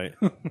studio tonight.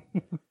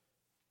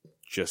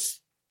 Just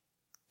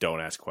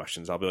don't ask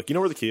questions. I'll be like, you know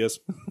where the key is?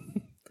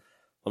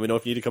 Let me know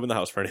if you need to come in the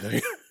house for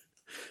anything.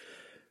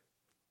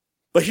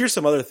 But here's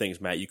some other things,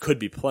 Matt, you could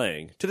be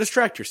playing to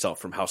distract yourself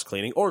from house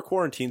cleaning or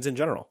quarantines in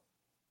general.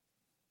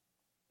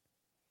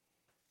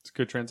 It's a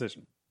good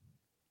transition.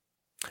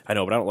 I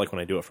know, but I don't like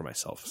when I do it for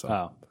myself. So.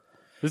 Oh.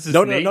 This is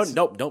no.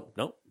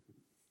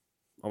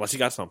 Unless you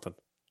got something.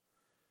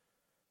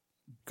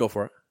 Go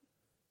for it.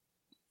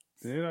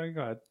 Yeah,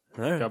 go ahead.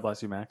 All right. God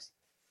bless you, Max.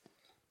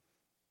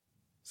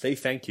 Say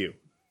thank you.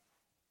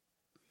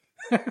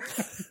 All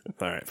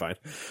right, fine.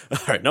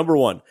 All right, number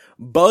 1.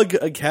 Bug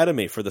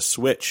Academy for the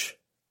Switch.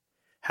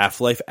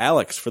 Half-Life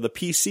Alyx for the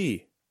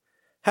PC.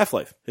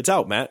 Half-Life. It's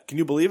out, Matt. Can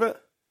you believe it?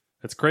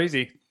 It's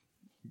crazy.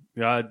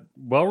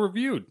 Well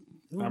reviewed.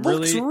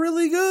 Looks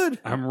really good.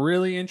 I'm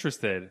really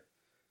interested.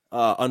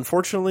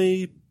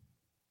 Unfortunately,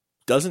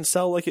 doesn't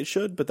sell like it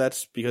should, but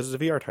that's because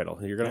it's a VR title.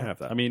 You're going to have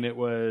that. I mean, it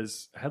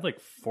had like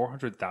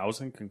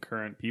 400,000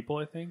 concurrent people,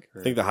 I think.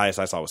 I think the highest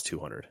I saw was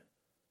 200.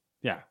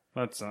 Yeah,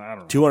 that's, I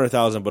don't know.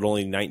 200,000, but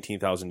only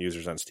 19,000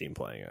 users on Steam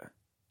playing it.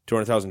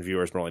 200,000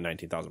 viewers, but only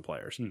 19,000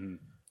 players. Mm-hmm.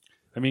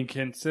 I mean,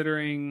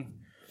 considering...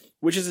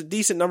 Which is a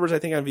decent numbers, I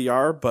think, on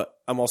VR, but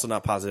I'm also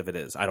not positive it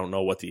is. I don't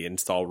know what the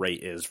install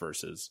rate is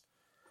versus...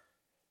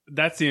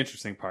 That's the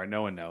interesting part.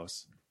 No one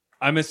knows.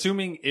 I'm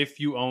assuming if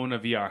you own a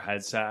VR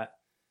headset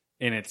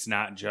and it's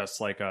not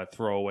just like a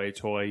throwaway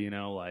toy,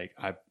 like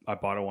I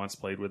bought it once,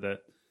 played with it,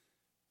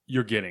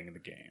 you're getting the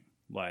game.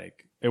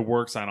 Like, it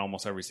works on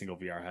almost every single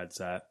VR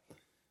headset.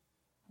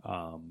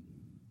 And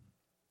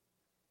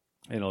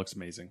it looks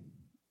amazing.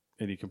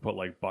 And you can put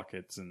like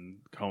buckets and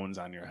cones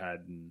on your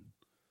head and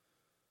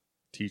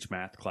teach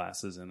math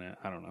classes in it.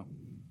 I don't know.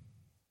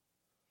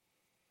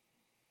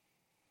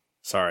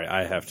 Sorry,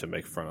 I have to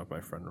make fun of my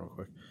friend real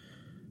quick.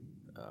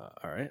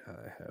 All right,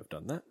 I have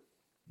done that.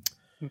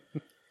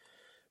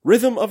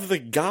 Rhythm of the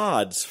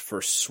Gods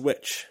for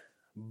Switch.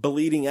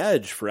 Bleeding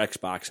Edge for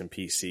Xbox and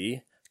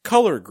PC.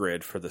 Color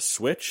Grid for the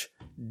Switch.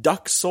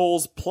 Duck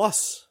Souls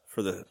Plus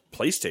for the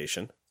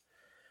PlayStation.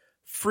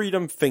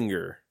 Freedom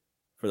Finger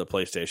for the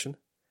PlayStation.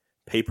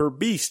 Paper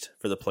Beast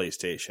for the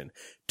PlayStation.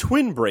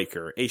 Twin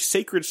Breaker, a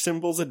Sacred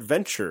Symbols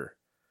Adventure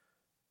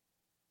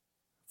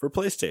for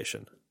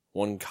PlayStation.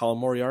 One Colin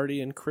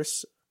Moriarty and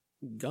Chris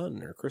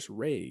Gunn, or Chris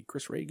Ray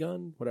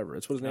Gunn, whatever.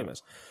 That's what his name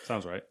is.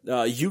 Sounds right.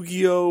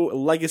 Yu-Gi-Oh!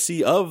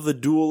 Legacy of the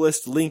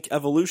Duelist Link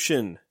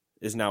Evolution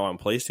is now on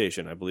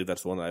PlayStation. I believe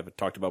that's the one that I've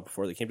talked about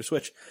before they came to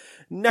Switch.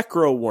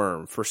 Necro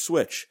Worm for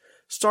Switch.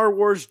 Star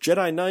Wars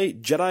Jedi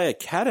Knight Jedi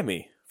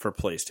Academy for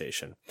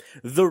PlayStation.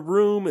 The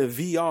Room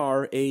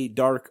VR, A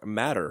Dark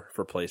Matter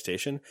for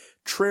PlayStation.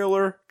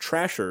 Trailer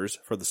Trashers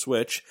for the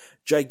Switch.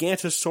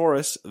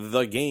 Gigantosaurus,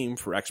 the game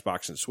for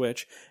Xbox and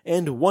Switch.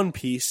 And One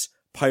Piece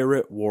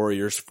Pirate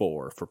Warriors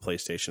 4 for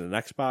PlayStation and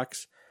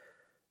Xbox.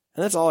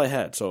 And that's all I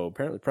had. So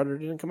apparently Predator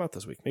didn't come out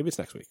this week. Maybe it's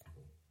next week.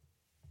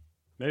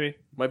 Maybe.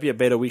 Might be a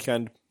beta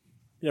weekend.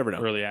 You never know.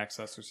 Early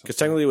access or something. Because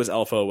technically it was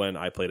alpha when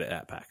I played it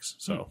at PAX.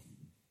 So.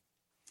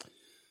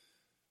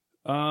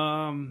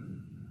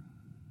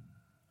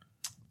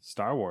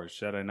 Star Wars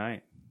Jedi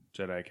Knight,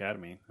 Jedi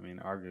Academy. I mean,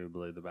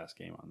 arguably the best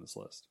game on this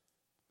list.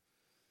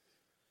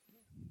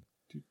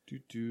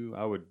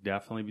 I would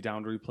definitely be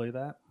down to replay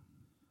that.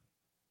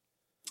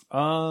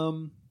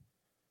 Do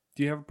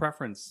you have a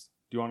preference?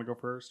 Do you want to go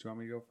first? Do you want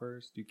me to go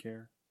first? Do you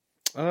care?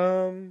 I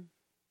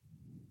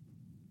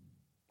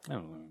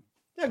don't know.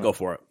 Yeah, go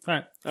for it. All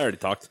right. I already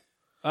talked.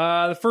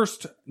 The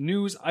first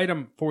news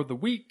item for the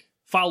week,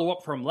 follow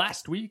up from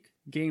last week.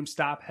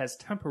 GameStop has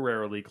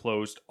temporarily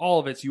closed all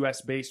of its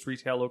U.S.-based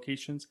retail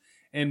locations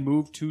and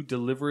moved to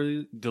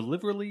delivery.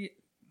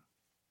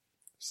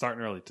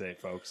 Starting early today,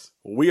 folks.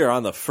 We are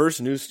on the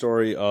first news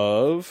story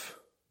of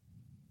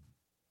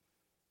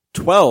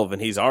 12,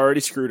 and he's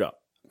already screwed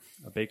up.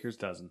 A baker's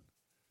dozen.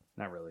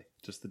 Not really,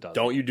 just the dozen.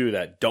 Don't you do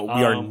that.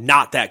 We are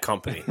not that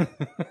company.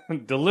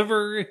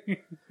 Deliver.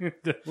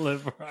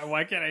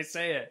 Why can't I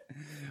say it?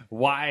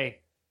 Why?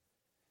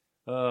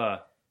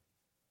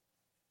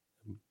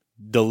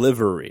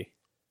 Delivery.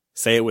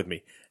 Say it with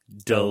me.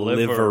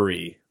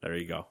 Delivery. There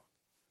you go.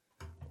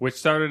 Which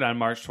started on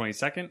March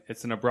 22nd.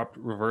 It's an abrupt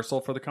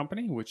reversal for the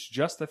company, which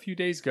just a few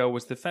days ago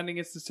was defending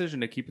its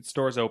decision to keep its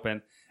stores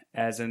open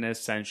as an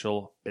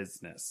essential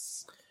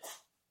business.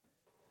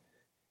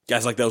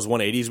 Guys like those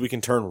 180s we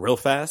can turn real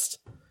fast.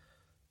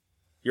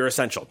 You're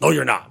essential. No,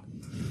 you're not.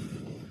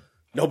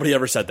 Nobody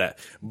ever said that.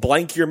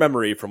 Blank your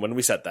memory from when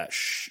we said that.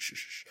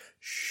 Shh.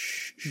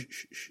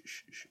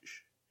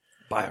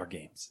 Buy our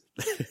games.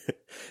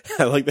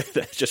 I like that.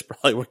 That's just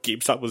probably what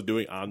GameStop was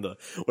doing on the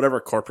whatever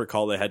corporate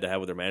call they had to have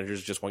with their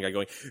managers. Just one guy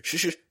going,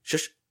 shush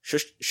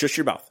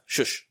your mouth.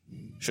 Shush.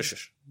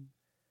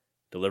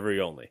 Delivery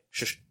only.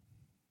 Shush.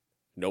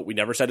 Nope, we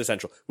never said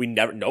essential.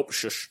 Nope,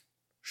 shush.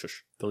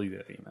 Delete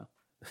that email.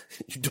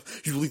 You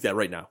delete that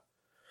right now.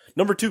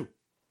 Number 2.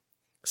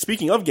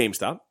 Speaking of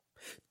GameStop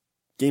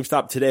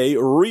today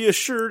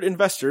reassured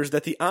investors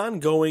that the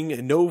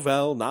ongoing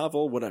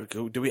novel, whatever.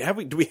 Do we have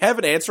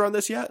an answer on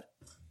this yet?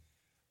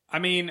 I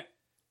mean,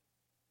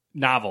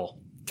 novel.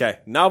 Okay.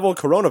 Novel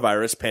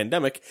coronavirus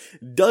pandemic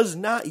does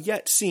not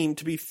yet seem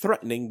to be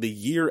threatening the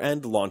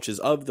year-end launches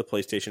of the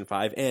PlayStation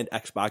 5 and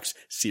Xbox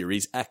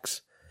Series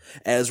X.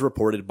 As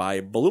reported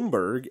by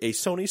Bloomberg, a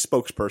Sony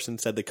spokesperson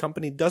said the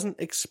company doesn't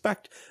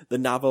expect the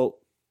novel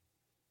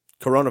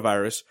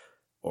coronavirus,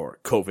 or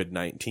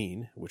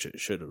COVID-19, which it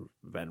should have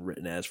been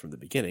written as from the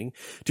beginning,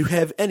 to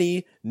have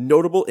any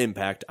notable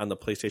impact on the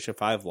PlayStation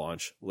 5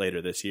 launch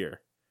later this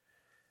year.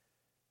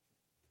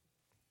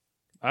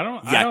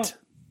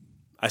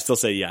 I still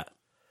say yet.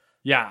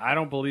 Yeah, I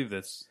don't believe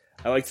this.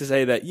 I like to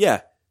say that,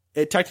 yeah,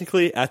 it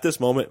technically, at this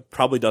moment,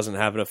 probably doesn't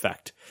have an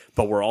effect.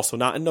 But we're also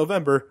not in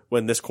November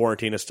when this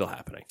quarantine is still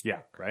happening.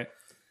 Yeah, right.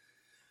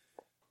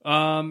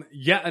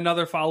 Yet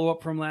another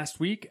follow-up from last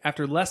week.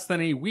 After less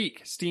than a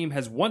week, Steam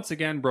has once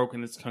again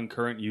broken its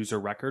concurrent user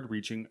record,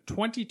 reaching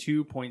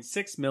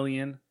 22.6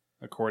 million,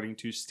 according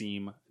to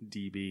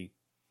SteamDB.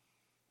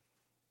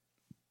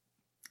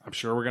 I'm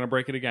sure we're going to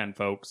break it again,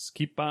 folks.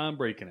 Keep on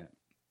breaking it.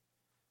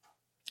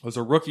 Those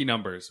are rookie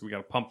numbers. We got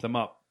to pump them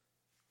up.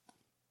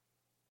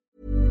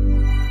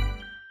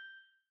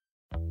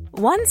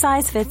 One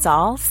size fits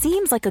all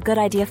seems like a good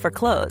idea for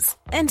clothes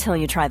until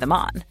you try them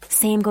on.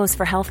 Same goes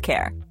for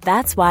healthcare.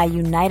 That's why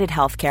United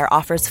Healthcare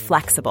offers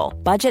flexible,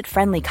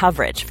 budget-friendly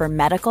coverage for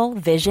medical,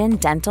 vision,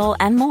 dental,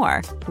 and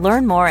more.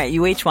 Learn more at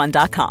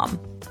UH1.com.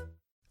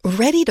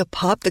 Ready to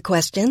pop the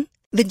question?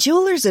 The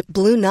jewelers at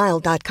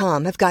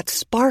BlueNile.com have got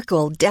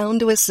sparkle down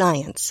to a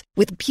science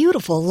with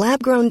beautiful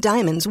lab-grown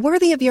diamonds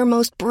worthy of your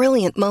most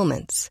brilliant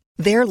moments.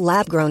 Their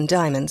lab-grown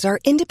diamonds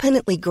are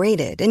independently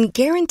graded and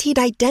guaranteed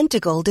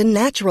identical to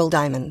natural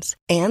diamonds,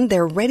 and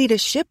they're ready to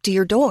ship to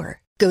your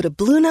door. Go to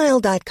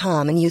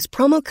BlueNile.com and use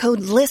promo code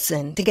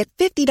LISTEN to get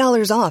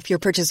 $50 off your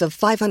purchase of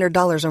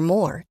 $500 or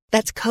more.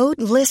 That's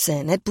code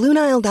LISTEN at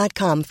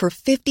BlueNile.com for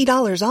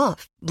 $50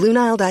 off.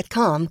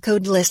 BlueNile.com,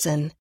 code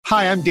LISTEN.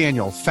 Hi, I'm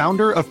Daniel,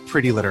 founder of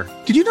Pretty Litter.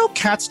 Did you know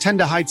cats tend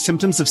to hide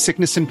symptoms of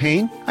sickness and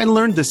pain? I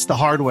learned this the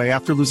hard way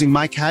after losing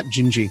my cat,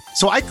 Gingy.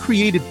 So I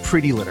created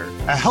Pretty Litter,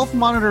 a health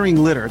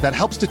monitoring litter that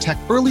helps detect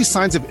early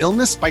signs of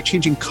illness by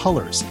changing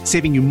colors,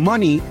 saving you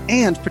money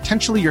and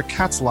potentially your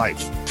cat's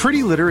life.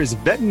 Pretty Litter is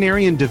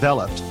veterinarian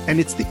developed,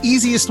 and it's the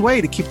easiest way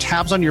to keep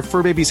tabs on your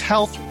fur baby's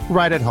health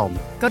right at home.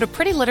 Go to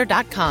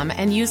prettylitter.com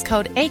and use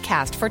code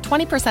ACAST for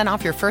 20%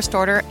 off your first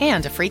order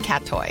and a free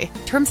cat toy.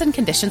 Terms and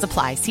conditions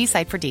apply. See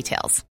site for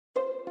details.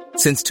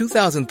 Since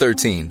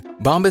 2013,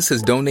 Bombas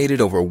has donated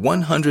over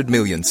 100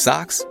 million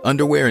socks,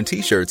 underwear, and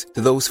T-shirts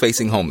to those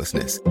facing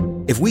homelessness.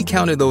 If we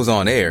counted those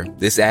on air,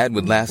 this ad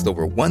would last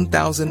over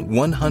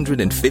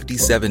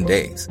 1,157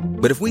 days.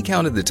 But if we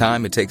counted the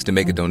time it takes to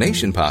make a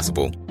donation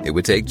possible, it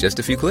would take just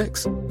a few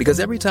clicks. Because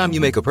every time you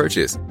make a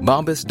purchase,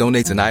 Bombas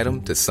donates an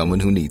item to someone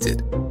who needs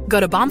it. Go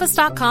to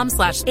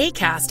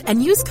bombas.com/ACAST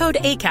and use code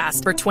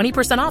ACAST for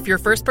 20% off your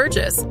first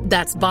purchase.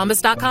 That's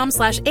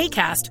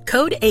bombas.com/ACAST,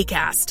 code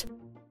ACAST.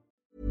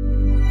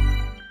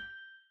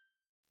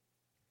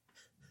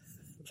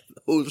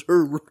 Those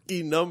are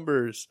rookie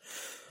numbers.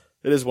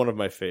 It is one of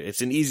my favorites.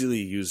 It's an easily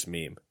used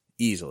meme.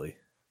 Easily.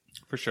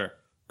 For sure.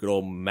 Good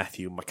old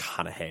Matthew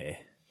McConaughey.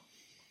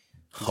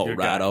 All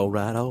right.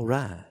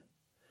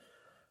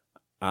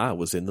 I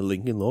was in the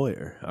Lincoln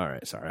Lawyer. All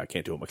right, sorry, I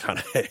can't do a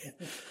McConaughey.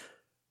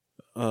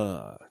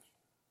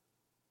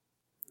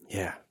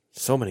 Yeah,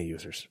 so many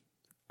users.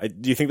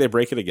 Do you think they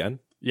break it again?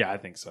 Yeah, I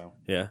think so.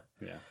 Yeah?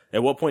 Yeah.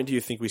 At what point do you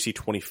think we see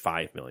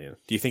 25 million?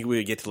 Do you think we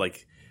would get to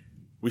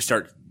we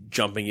start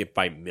jumping it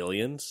by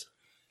millions?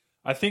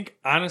 I think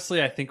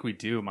we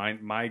do.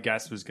 My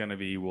guess was going to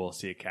be we'll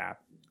see a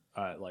cap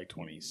at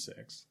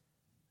 26.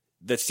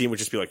 That Steam would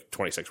just be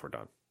 26, we're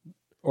done.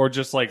 Or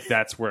just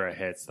that's where it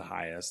hits the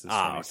highest is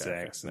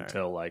 26 okay.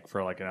 until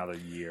for another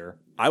year.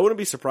 I wouldn't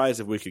be surprised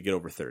if we could get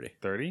over 30.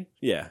 30?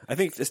 Yeah. I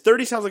think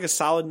 30 sounds like a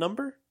solid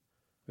number.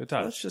 It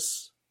does. Let's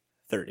just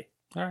 30.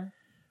 All right.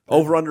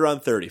 Over under on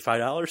 30.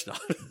 $5? No.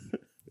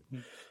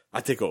 I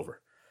take over.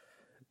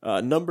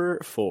 Number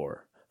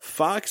 4.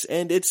 Fox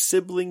and its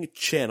sibling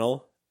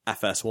channel,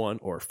 FS1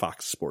 or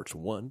Fox Sports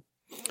 1,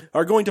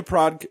 are going to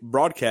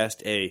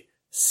broadcast a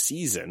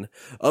season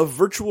of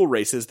virtual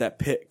races that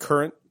pit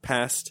current,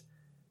 past,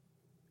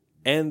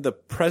 and the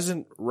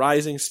present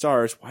rising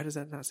stars, why does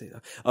that not say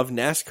that, of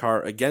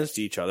NASCAR against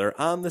each other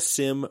on the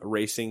sim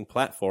racing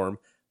platform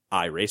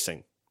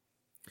iRacing.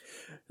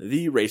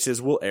 The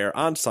races will air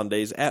on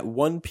Sundays at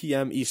 1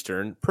 p.m.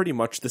 Eastern, pretty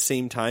much the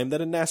same time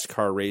that a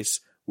NASCAR race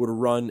would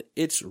run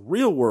its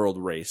real-world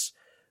race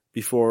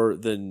before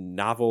the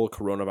novel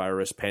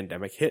coronavirus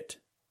pandemic hit.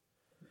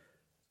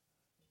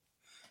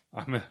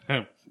 I'm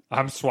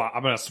gonna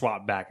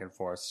swap back and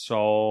forth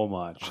so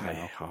much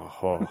now.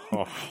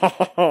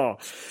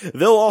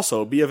 They'll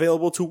also be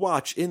available to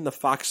watch in the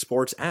Fox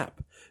Sports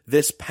app.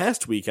 This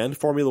past weekend,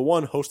 Formula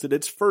One hosted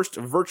its first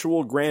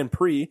virtual Grand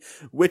Prix,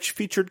 which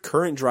featured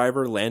current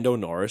driver Lando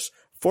Norris,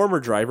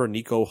 former driver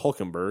Nico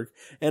Hülkenberg,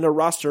 and a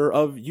roster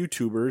of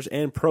YouTubers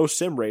and pro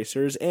sim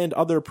racers and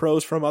other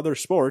pros from other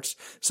sports,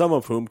 some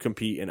of whom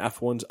compete in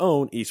F1's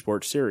own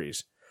esports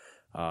series.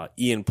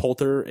 Ian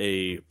Poulter,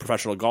 a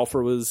professional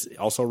golfer, was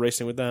also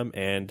racing with them,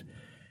 and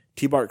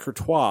Thibaut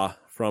Courtois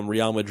from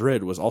Real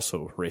Madrid was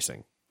also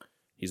racing.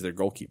 He's their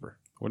goalkeeper.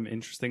 What an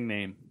interesting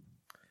name.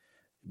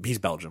 He's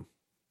Belgium.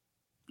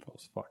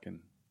 Those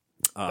fucking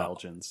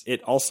Belgians.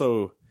 It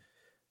also,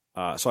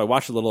 so I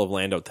watched a little of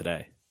Lando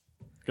today.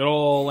 Good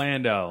old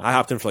Lando. I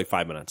hopped in for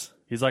 5 minutes.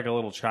 He's like a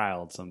little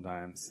child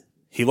sometimes.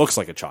 He looks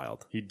like a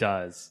child. He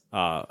does.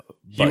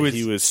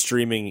 He was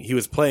streaming. He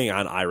was playing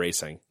on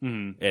iRacing,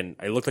 and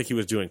it looked like he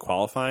was doing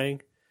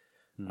qualifying.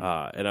 And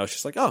I was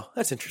just like, "Oh,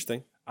 that's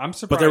interesting." I'm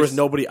surprised, but there was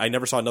nobody. I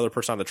never saw another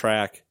person on the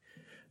track.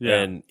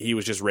 Yeah. And he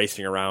was just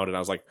racing around, and I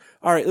was like,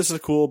 "All right, this is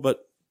cool."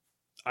 But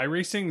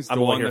iRacing's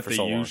the one that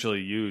they usually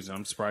use.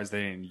 I'm surprised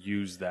they didn't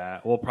use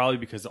that. Well, probably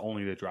because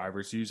only the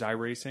drivers use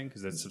iRacing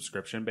because it's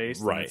subscription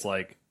based. Right.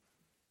 And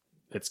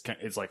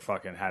it's like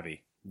fucking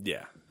heavy.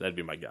 Yeah, that'd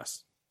be my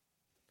guess.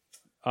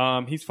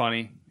 He's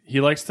funny. He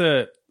likes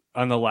to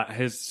on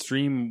his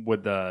stream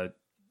with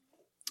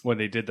when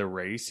they did the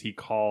race. He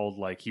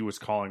was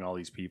calling all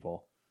these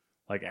people,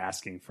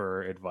 asking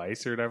for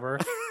advice or whatever.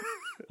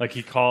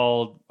 He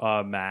called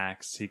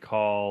Max. He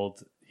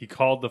called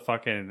the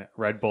fucking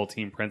Red Bull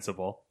team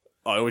principal.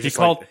 Oh, it was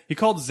he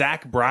called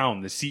Zach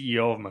Brown, the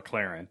CEO of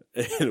McLaren.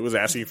 It was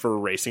asking for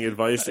racing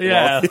advice.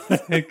 Yeah,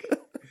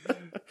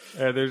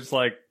 they're just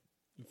like,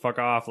 "Fuck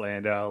off,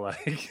 Lando!"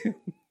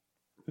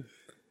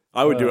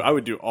 I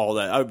would do all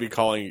that. I would be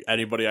calling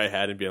anybody I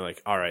had and being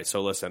like, "All right,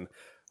 so listen,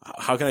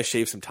 how can I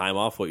shave some time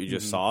off what you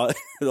just saw?"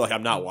 They're like,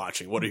 "I'm not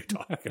watching. What are you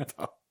talking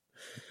about?"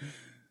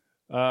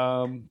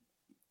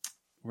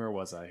 Where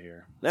was I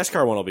here?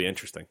 NASCAR one will be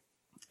interesting.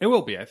 It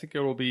will be. I think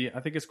it will be. I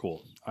think it's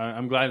cool.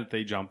 I'm glad that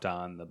they jumped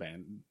on the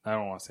band. I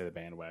don't want to say the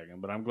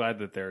bandwagon, but I'm glad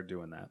that they're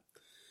doing that.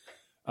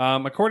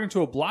 According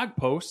to a blog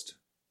post,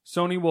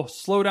 Sony will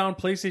slow down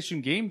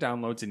PlayStation game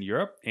downloads in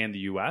Europe and the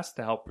US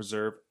to help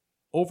preserve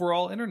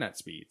overall internet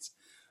speeds.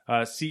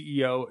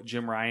 CEO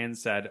Jim Ryan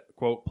said,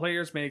 quote,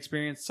 "Players may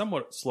experience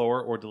somewhat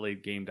slower or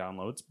delayed game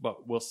downloads,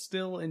 but will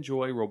still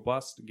enjoy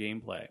robust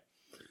gameplay.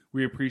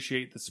 We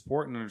appreciate the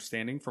support and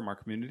understanding from our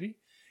community,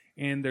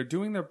 and they're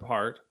doing their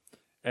part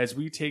as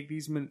we take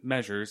these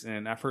measures in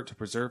an effort to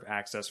preserve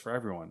access for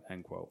everyone,"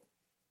 end quote.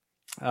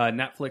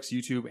 Netflix,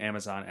 YouTube,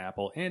 Amazon,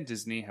 Apple, and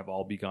Disney have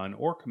all begun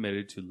or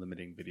committed to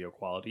limiting video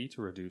quality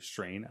to reduce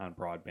strain on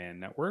broadband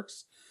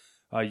networks.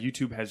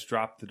 YouTube has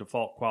dropped the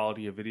default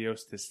quality of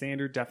videos to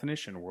standard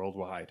definition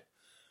worldwide.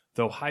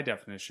 though high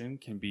definition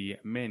can be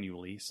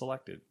manually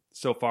selected.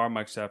 So far,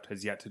 Microsoft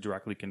has yet to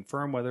directly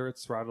confirm whether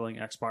it's throttling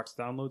Xbox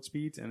download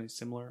speeds in a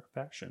similar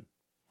fashion.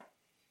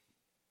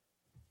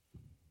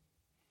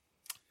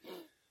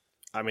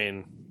 I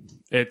mean,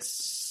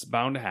 it's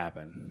bound to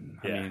happen.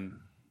 Yeah. I mean,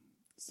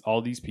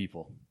 all these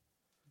people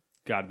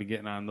got to be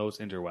getting on those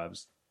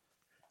interwebs.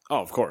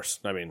 oh, of course.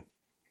 I mean,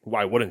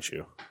 why wouldn't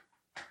you?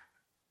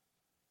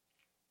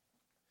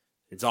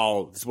 It's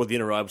what the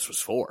interwebs was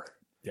for.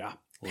 Yeah.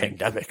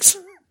 Pandemics.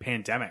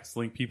 Pandemics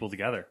link people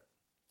together.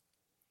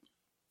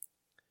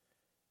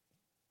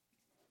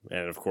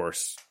 And of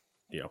course,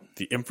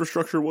 the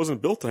infrastructure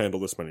wasn't built to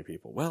handle this many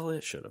people. Well,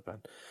 it should have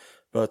been.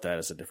 But that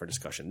is a different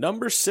discussion.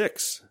 Number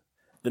 6.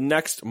 The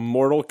next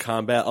Mortal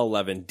Kombat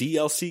 11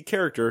 DLC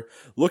character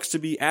looks to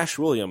be Ash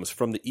Williams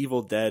from the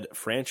Evil Dead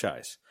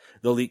franchise.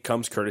 The leak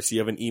comes courtesy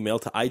of an email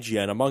to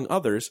IGN, among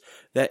others,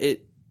 that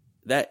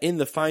in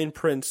the fine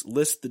prints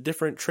lists the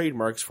different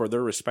trademarks for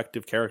their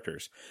respective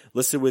characters.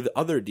 Listed with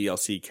other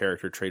DLC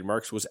character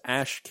trademarks was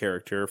Ash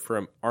character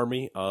from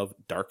Army of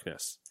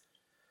Darkness.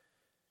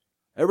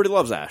 Everybody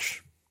loves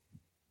Ash.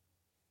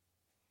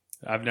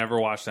 I've never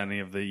watched any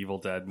of the Evil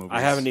Dead movies.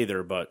 I haven't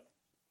either, but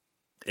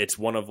it's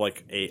one of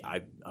like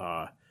a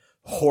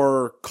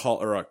horror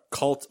cult or a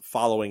cult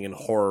following in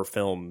horror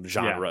film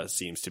genre.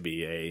 Seems to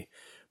be a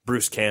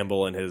Bruce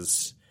Campbell and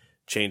his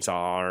chainsaw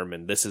arm,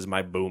 and this is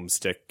my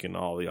boomstick, and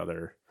all the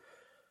other.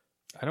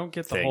 I don't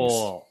get the things.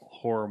 whole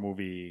horror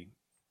movie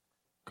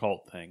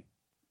cult thing.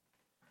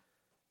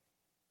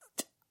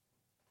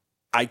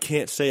 I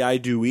can't say I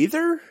do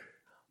either,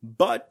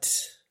 but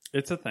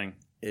it's a thing.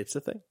 It's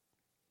a thing.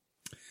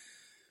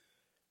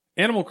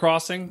 Animal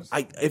Crossing.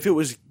 If it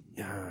was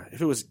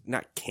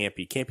not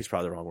campy, campy's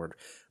probably the wrong word,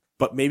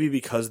 but maybe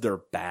because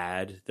they're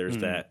bad, there's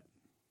that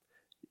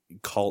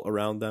cult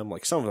around them.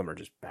 Like some of them are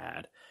just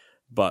bad,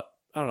 but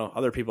I don't know.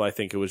 Other people, I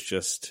think it was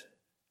just,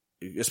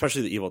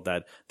 especially the Evil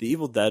Dead. The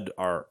Evil Dead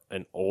are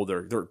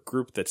they're a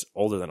group that's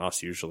older than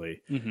us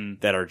usually,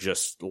 that are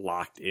just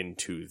locked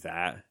into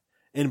that.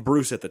 And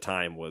Bruce at the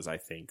time was, I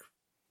think,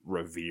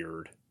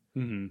 revered,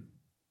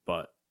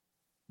 but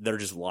they're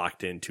just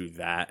locked into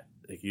that.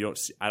 Like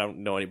I don't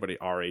know anybody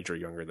our age or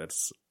younger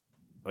that's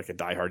like a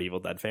diehard Evil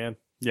Dead fan.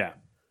 Yeah,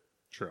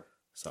 true.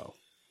 So,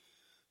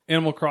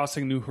 Animal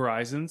Crossing New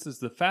Horizons is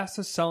the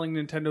fastest selling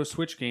Nintendo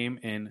Switch game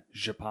in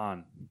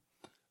Japan.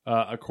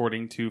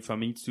 According to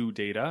Famitsu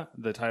data,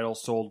 the title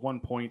sold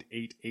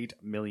 1.88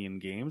 million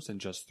games in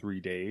just 3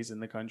 days in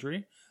the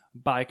country.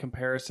 By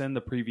comparison, the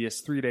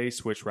previous 3-day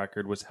Switch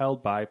record was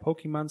held by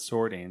Pokemon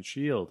Sword and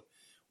Shield,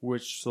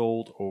 which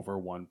sold over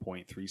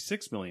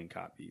 1.36 million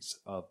copies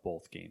of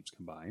both games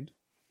combined.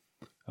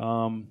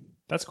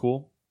 That's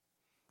cool.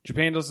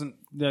 Japan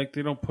they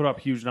don't put up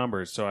huge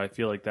numbers, so I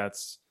feel like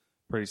that's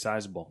pretty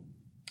sizable.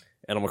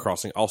 Animal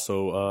Crossing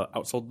also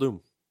outsold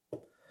Doom.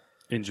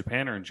 In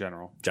Japan or in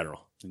general?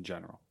 In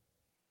general.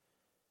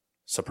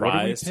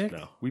 Surprise? What did we pick?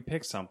 No. We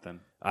picked something.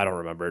 I don't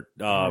remember.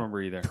 I don't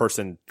remember either.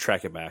 Person,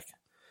 track it back.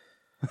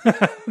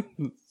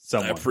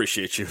 Someone. I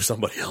appreciate you.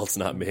 Somebody else,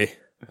 not me.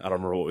 I don't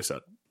remember what we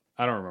said.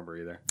 I don't remember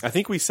either. I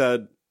think we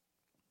said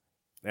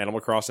Animal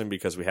Crossing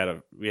because we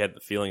had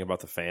the feeling about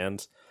the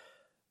fans,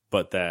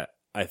 but that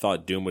I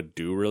thought Doom would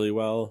do really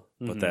well,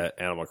 but that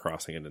Animal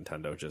Crossing and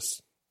Nintendo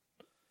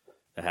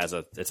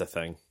it's a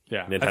thing.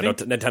 Yeah.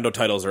 Nintendo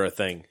titles are a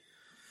thing.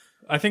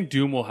 I think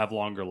Doom will have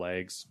longer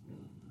legs,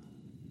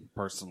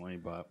 personally,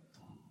 but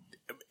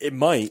It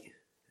might.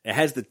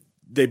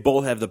 They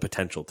both have the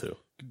potential to.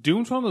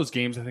 Doom's one of those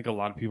games I think a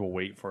lot of people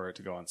wait for it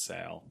to go on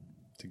sale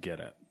to get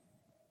it.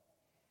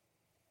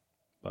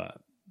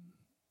 But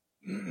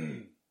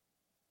who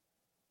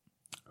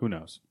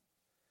knows?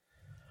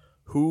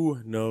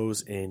 Who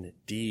knows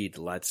indeed.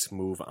 Let's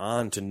move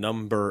on to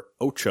number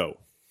 8.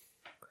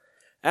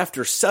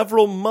 After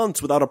several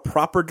months without a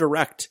proper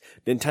direct,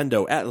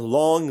 Nintendo at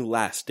long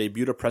last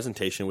debuted a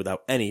presentation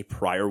without any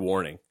prior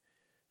warning.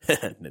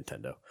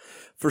 Nintendo.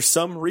 For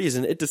some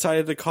reason, it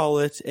decided to call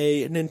it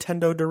a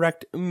Nintendo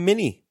Direct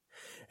Mini.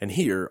 And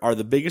here are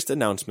the biggest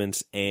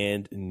announcements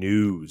and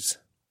news.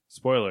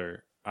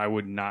 Spoiler, I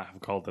would not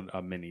have called it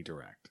a mini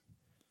direct.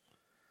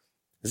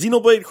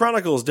 Xenoblade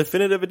Chronicles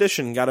Definitive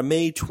Edition got a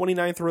May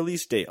 29th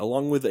release date,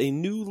 along with a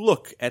new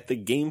look at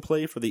the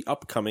gameplay for the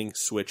upcoming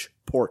Switch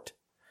port.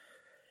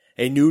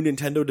 A new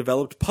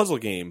Nintendo-developed puzzle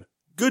game,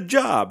 Good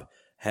Job,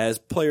 has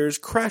players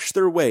crash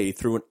their way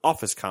through an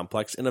office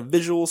complex in a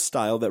visual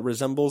style that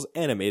resembles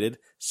animated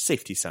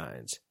safety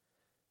signs.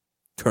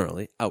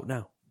 Currently out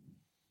now.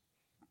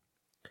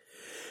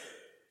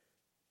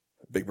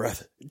 Big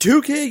breath.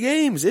 2K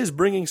Games is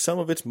bringing some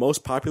of its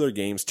most popular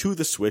games to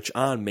the Switch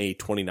on May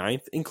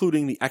 29th,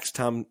 including the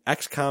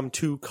XCOM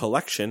 2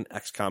 collection,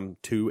 XCOM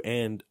 2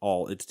 and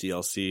all its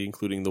DLC,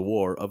 including the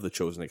War of the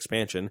Chosen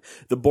expansion,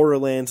 the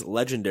Borderlands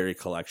Legendary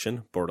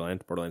Collection,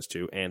 Borderlands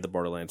 2, and the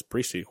Borderlands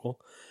pre-sequel,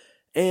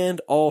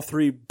 and all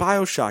 3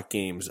 BioShock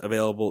games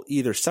available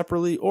either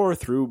separately or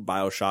through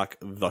BioShock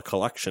The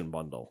Collection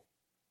bundle.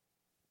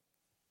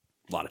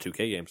 A lot of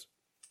 2K games.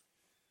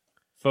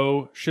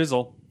 Faux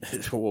shizzle.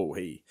 Whoa,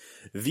 hey.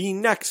 The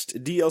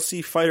next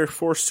DLC fighter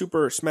for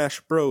Super Smash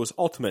Bros.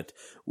 Ultimate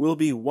will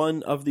be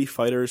one of the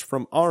fighters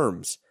from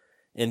ARMS,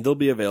 and they'll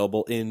be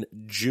available in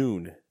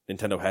June.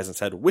 Nintendo hasn't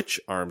said which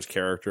ARMS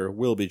character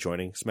will be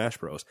joining Smash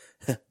Bros.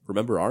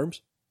 Remember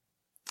ARMS?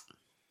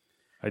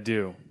 I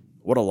do.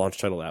 What a launch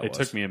title that was.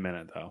 It took me a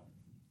minute, though.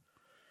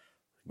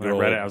 When I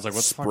read it, I was like,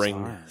 what the fuck's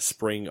ARMS?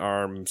 Spring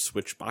ARM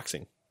Switch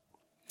boxing.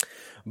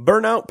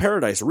 Burnout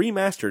Paradise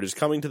Remastered is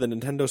coming to the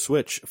Nintendo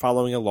Switch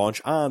following a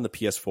launch on the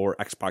PS4,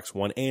 Xbox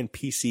One, and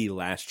PC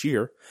last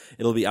year.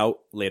 It'll be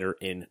out later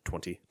in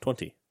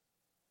 2020.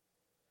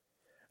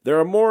 There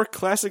are more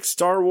classic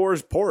Star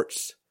Wars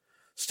ports.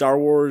 Star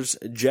Wars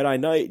Jedi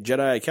Knight,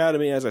 Jedi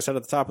Academy, as I said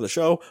at the top of the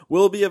show,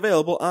 will be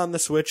available on the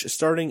Switch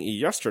starting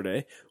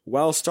yesterday,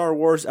 while Star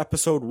Wars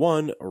Episode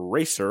 1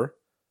 Racer,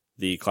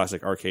 the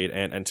classic arcade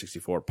and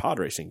N64 pod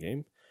racing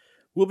game,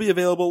 will be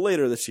available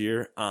later this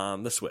year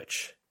on the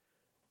Switch.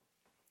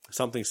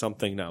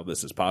 Something now,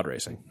 this is pod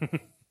racing.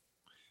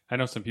 I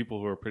know some people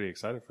who are pretty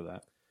excited for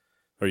that.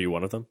 Are you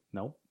one of them?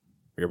 No.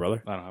 Your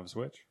brother? I don't have a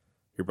Switch.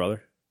 Your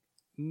brother?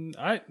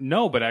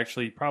 No, but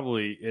actually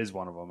probably is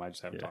one of them. I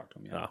just haven't talked to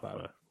him yet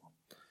about it.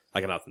 I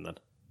got nothing then.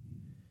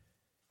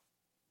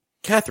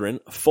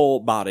 Catherine Full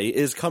Body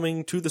is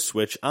coming to the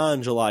Switch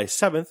on July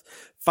 7th,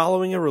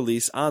 following a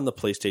release on the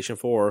PlayStation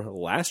 4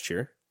 last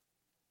year.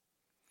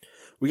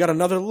 We got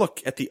another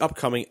look at the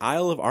upcoming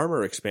Isle of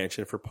Armor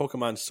expansion for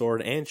Pokemon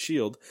Sword and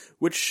Shield,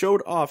 which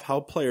showed off how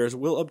players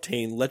will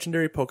obtain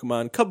legendary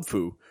Pokemon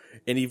Kubfu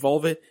and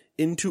evolve it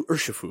into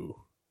Urshifu.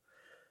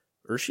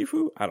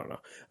 Urshifu? I don't know.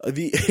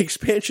 The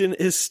expansion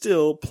is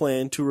still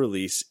planned to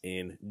release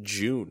in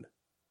June.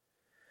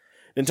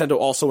 Nintendo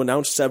also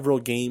announced several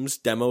games,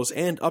 demos,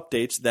 and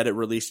updates that it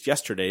released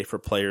yesterday for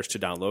players to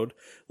download,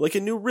 like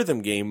a new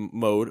rhythm game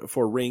mode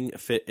for Ring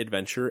Fit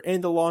Adventure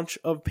and the launch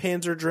of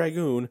Panzer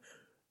Dragoon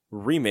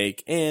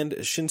Remake and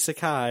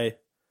Shinsekai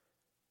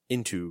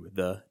Into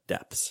the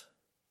Depths.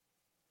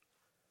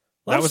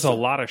 That was a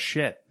lot of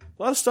shit.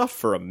 A lot of stuff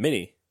for a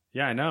mini.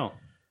 Yeah, I know.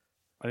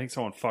 I think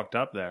someone fucked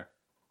up there.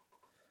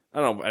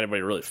 I don't know if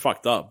anybody really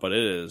fucked up, but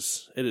it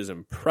is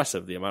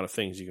impressive the amount of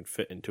things you can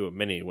fit into a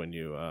mini when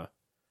you...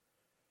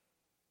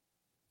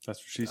 That's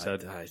what she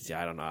said.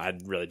 I don't know. I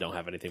really don't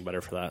have anything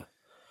better for that.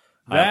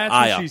 That's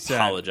what she said.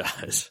 I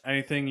apologize.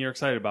 Anything you're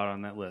excited about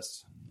on that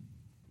list?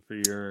 For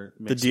your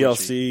the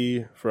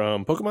DLC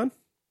from Pokemon?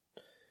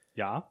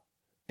 Yeah.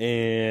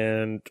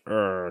 And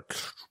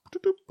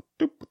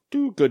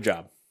good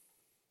job.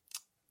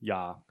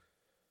 Yeah.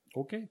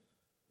 Okay.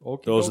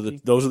 Those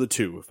are the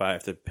two if I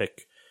have to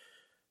pick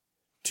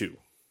two.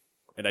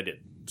 And I did.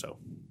 So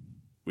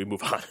we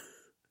move on.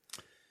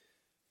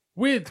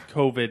 With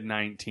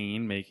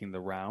COVID-19 making the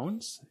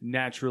rounds,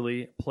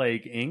 naturally,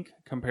 Plague Inc.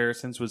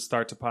 comparisons would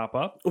start to pop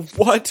up.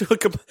 What?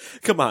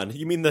 Come on.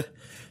 You mean the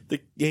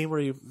game where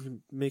you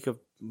make a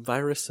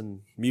virus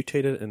and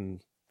mutate it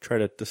and try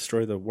to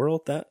destroy the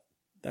world? That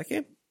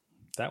game?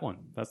 That one.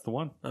 That's the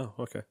one. Oh,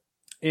 okay.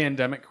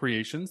 Andemic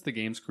Creations, the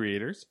game's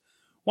creators,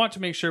 want to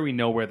make sure we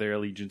know where their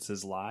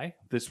allegiances lie.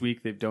 This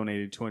week, they've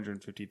donated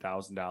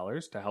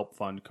 $250,000 to help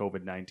fund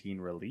COVID-19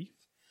 relief,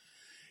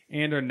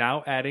 and are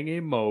now adding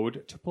a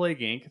mode to Plague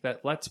Inc.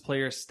 that lets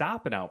players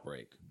stop an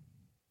outbreak.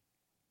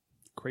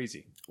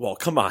 Crazy. Well,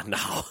 come on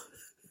now.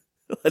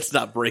 Let's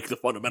not break the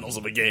fundamentals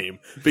of a game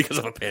because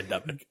of a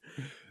pandemic.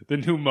 The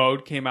new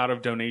mode came out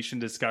of donation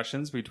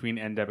discussions between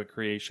Endemic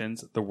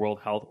Creations, the World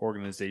Health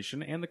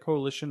Organization, and the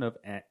Coalition of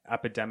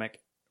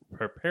Epidemic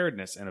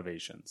Preparedness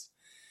Innovations.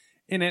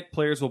 In it,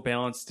 players will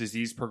balance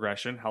disease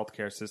progression,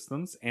 healthcare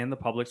systems, and the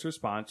public's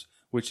response,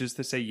 which is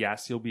to say,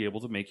 yes, you'll be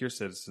able to make your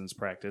citizens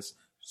practice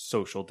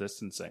social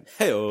distancing.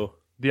 Hey-o.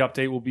 The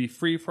update will be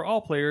free for all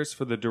players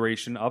for the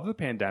duration of the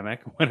pandemic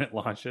when it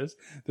launches,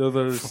 though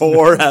there's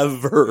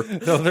forever.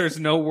 Though there's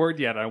no word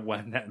yet on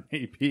when that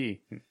may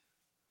be.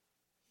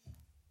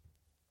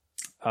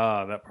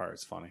 That part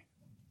is funny.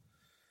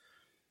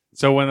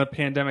 So when the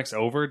pandemic's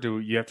over, do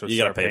you have to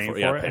start paying for it?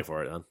 You gotta pay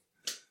for it then.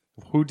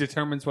 Who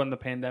determines when the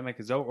pandemic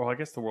is over? Well, I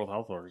guess the World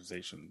Health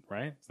Organization,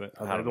 right?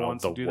 Are they the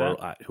ones who do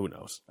that? Who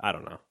knows? I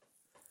don't know.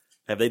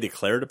 Have they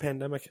declared a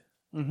pandemic?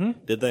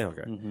 Mm-hmm. Did they?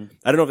 Okay. Mm-hmm.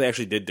 I don't know if they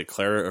actually did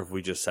declare it or if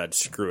we just said,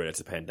 screw it,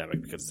 it's a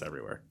pandemic because it's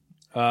everywhere.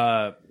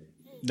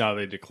 No,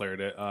 they declared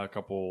it a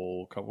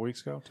couple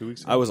weeks ago, 2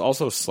 weeks ago. I was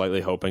also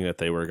slightly hoping that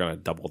they were going to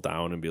double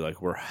down and be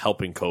like, we're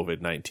helping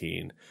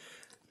COVID-19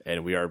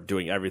 and we are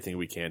doing everything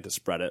we can to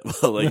spread it.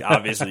 Like,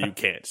 obviously you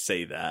can't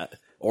say that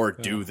or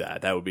do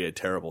that. That would be a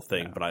terrible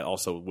thing. Yeah. But I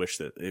also wish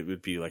that it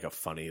would be like a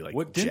funny, like,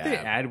 what did they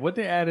add? What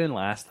they add in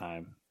last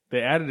time?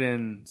 They added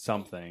in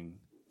something.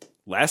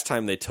 Last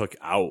time they took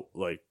out,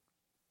 like,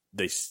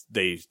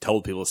 they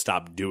told people to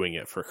stop doing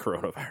it for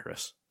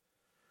coronavirus.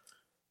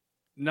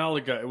 No,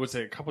 like was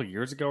it a couple of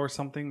years ago or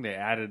something? They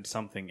added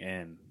something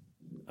in.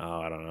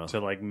 Oh, I don't know. To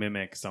like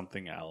mimic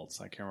something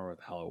else. I can't remember what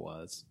the hell it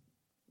was.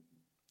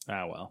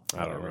 Ah, well.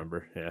 I don't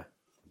remember. Yeah.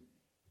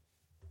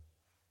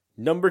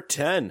 Number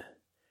 10.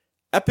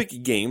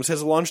 Epic Games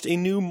has launched a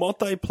new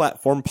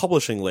multi-platform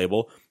publishing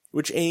label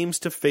which aims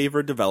to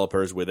favor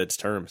developers with its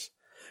terms.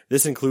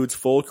 This includes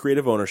full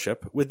creative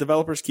ownership, with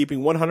developers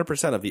keeping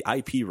 100% of the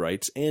IP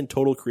rights and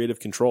total creative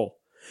control.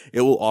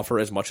 It will offer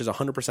as much as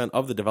 100%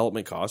 of the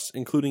development costs,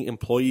 including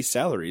employee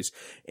salaries,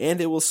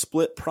 and it will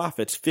split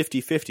profits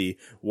 50-50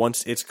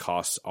 once its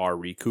costs are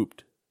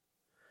recouped.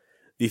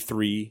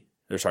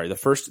 The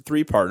first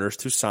three partners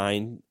to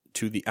sign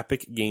to the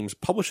Epic Games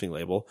publishing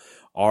label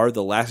are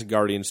The Last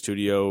Guardian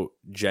studio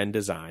Gen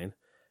Design,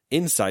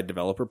 Inside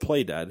developer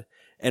Playdead,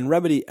 and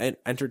Remedy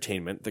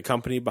Entertainment, the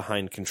company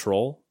behind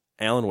Control,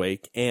 Alan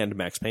Wake, and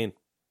Max Payne.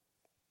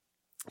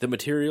 The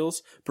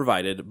materials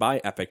provided by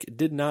Epic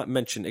did not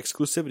mention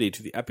exclusivity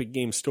to the Epic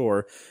Games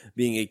Store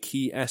being a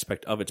key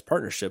aspect of its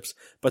partnerships,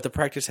 but the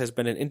practice has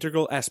been an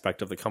integral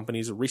aspect of the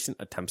company's recent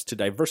attempts to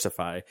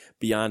diversify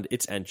beyond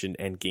its engine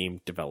and game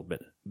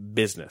development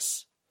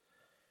business.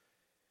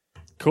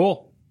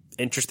 Cool.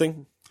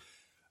 Interesting.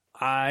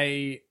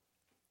 I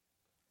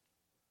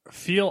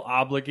feel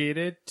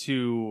obligated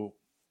to...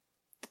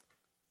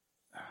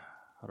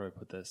 How do I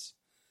put this?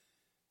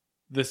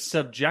 The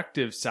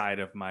subjective side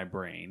of my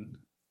brain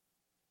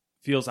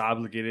feels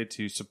obligated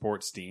to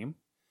support Steam.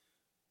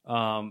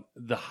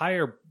 The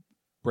higher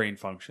brain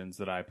functions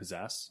that I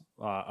possess,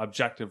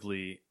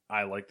 objectively,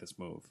 I like this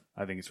move.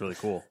 I think it's really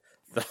cool.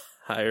 The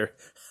higher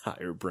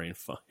brain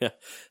function.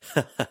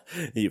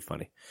 You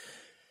funny.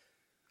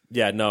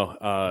 Yeah,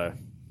 no.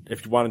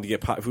 If we want to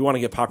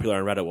get popular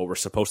on Reddit, what we're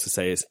supposed to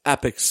say is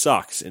Epic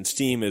sucks and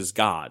Steam is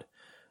God.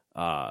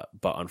 But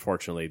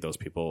unfortunately, those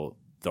people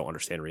don't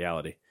understand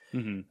reality.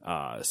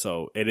 Mm-hmm.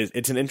 So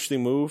it's an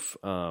interesting move.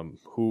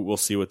 Who we'll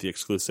see what the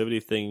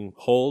exclusivity thing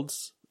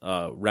holds.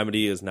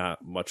 Remedy is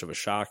not much of a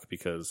shock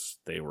because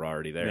they were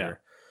already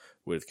there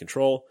with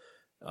Control.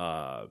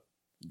 The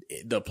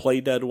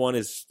Playdead one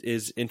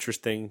is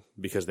interesting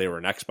because they were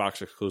an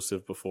Xbox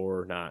exclusive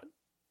before, not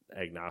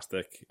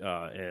agnostic.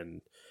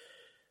 And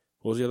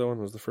what was the other one?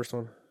 What was the first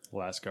one?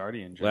 Last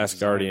Guardian,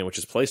 which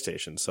is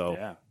PlayStation.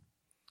 So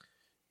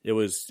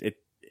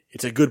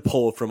it's a good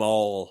pull from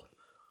all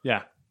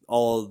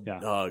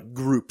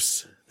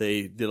groups.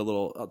 They did a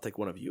little, I'll take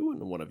one of you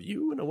and one of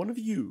you and one of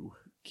you.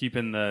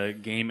 Keeping the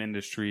game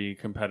industry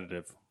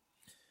competitive.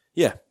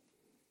 Yeah.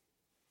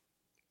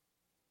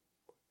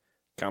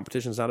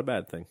 Competition's not a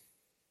bad thing.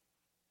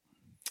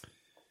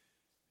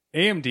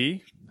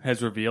 AMD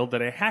has revealed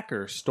that a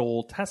hacker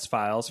stole test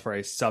files for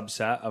a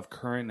subset of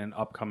current and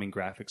upcoming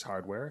graphics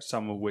hardware,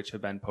 some of which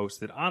have been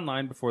posted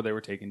online before they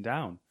were taken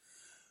down.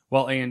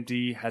 While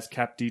AMD has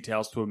kept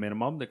details to a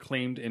minimum, the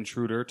claimed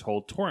intruder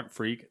told Torrent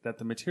Freak that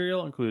the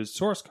material includes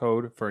source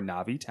code for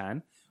Navi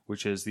 10,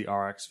 which is the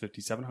RX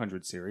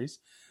 5700 series,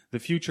 the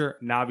future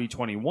Navi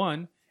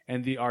 21,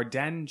 and the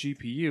Ardennes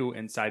GPU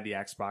inside the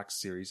Xbox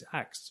Series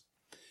X.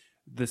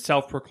 The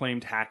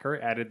self-proclaimed hacker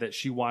added that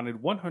she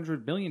wanted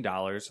 $100 million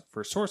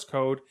for source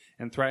code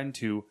and threatened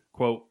to,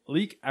 quote,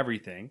 leak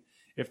everything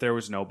if there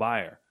was no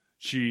buyer.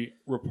 She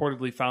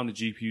reportedly found the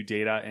GPU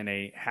data in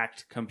a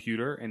hacked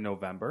computer in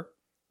November,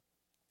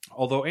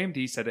 although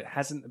AMD said it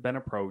hasn't been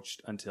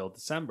approached until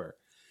December.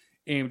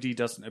 AMD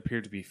doesn't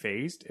appear to be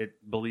phased. It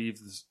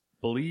believed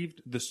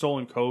the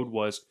stolen code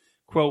was,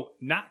 quote,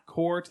 not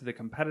core to the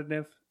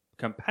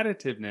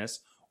competitiveness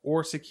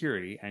or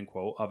security, end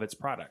quote, of its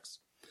products.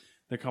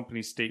 The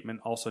company's statement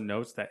also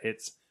notes that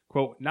it's,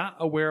 quote, not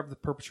aware of the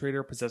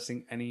perpetrator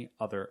possessing any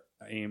other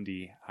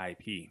AMD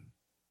IP.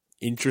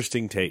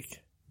 Interesting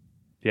take.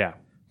 Yeah.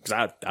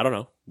 Because I don't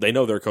know. They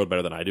know their code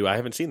better than I do. I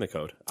haven't seen the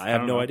code. I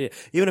have no idea.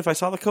 Even if I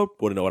saw the code,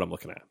 wouldn't know what I'm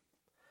looking at.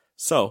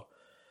 So,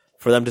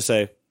 for them to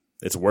say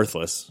it's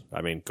worthless,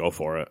 I mean, go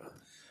for it.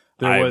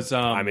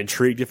 I'm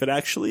intrigued if it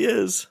actually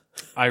is.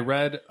 I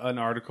read an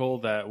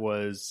article that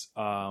was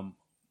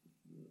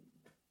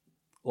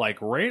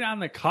right on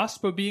the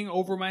cusp of being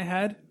over my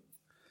head.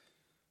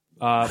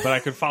 But I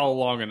could follow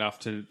long enough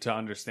to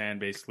understand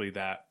basically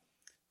that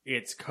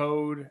it's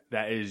code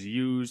that is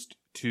used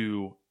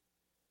to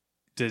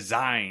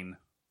design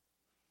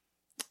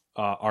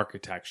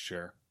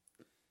architecture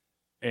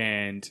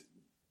and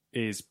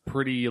is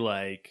pretty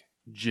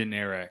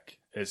generic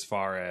as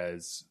far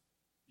as,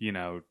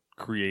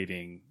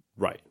 creating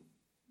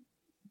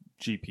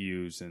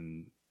GPUs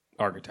and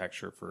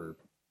architecture for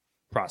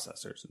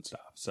processors and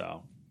stuff.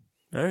 So,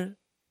 all right.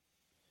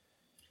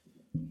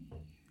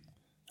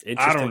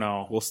 I don't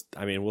know. We'll see.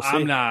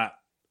 I'm not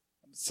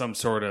some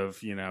sort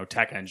of,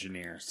 tech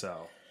engineer,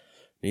 so.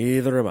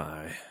 Neither am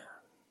I.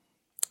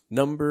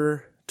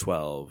 Number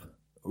 12.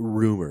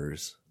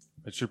 Rumors.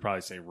 It should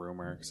probably say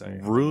rumor.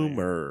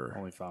 Rumor.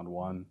 Only found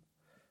one.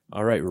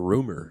 All right,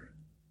 rumor.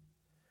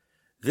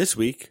 This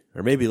week,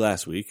 or maybe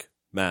last week,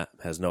 Matt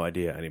has no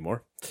idea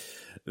anymore,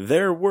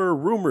 there were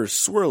rumors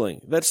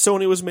swirling that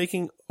Sony was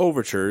making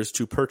overtures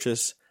to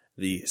purchase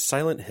the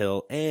Silent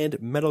Hill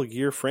and Metal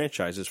Gear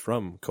franchises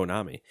from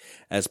Konami.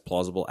 As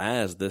plausible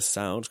as this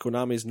sounds,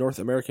 Konami's North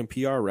American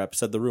PR rep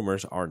said the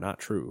rumors are not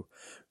true.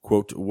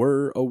 Quote,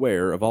 we're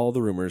aware of all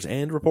the rumors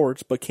and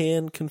reports, but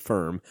can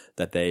confirm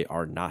that they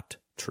are not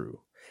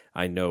true.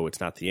 I know it's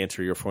not the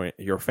answer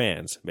your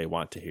fans may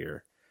want to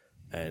hear.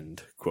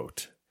 End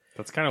quote.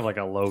 That's kind of like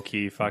a low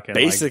key fucking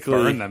Basically,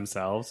 like burn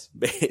themselves.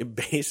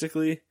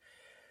 Basically,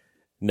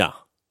 no,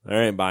 I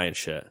ain't buying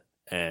shit.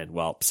 And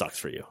well, sucks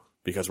for you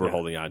because we're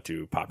holding on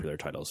to popular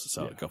titles.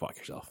 So go fuck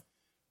yourself.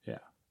 Yeah.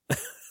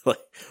 Like,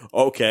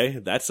 okay,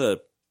 that's a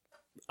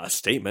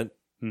statement.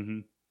 Mm-hmm.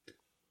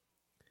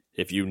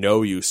 If you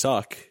know you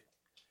suck.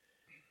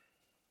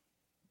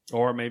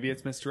 Or maybe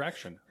it's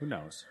misdirection. Who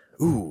knows?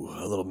 Ooh,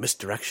 a little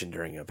misdirection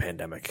during a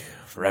pandemic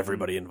for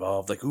everybody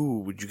involved. Like, ooh,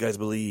 would you guys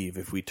believe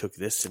if we took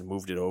this and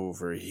moved it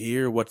over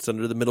here? What's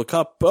under the middle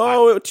cup?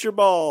 Oh, it's your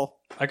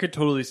ball. I could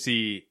totally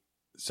see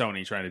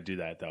Sony trying to do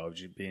that, though.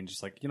 Being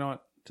just like, you know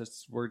what?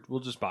 We'll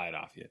just buy it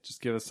off you.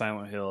 Just give us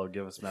Silent Hill.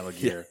 Give us Metal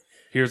Gear.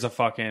 Here's a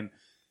fucking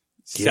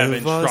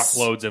 7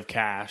 truckloads of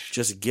cash.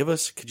 Just give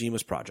us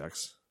Kojima's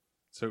projects.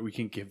 So we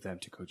can give them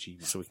to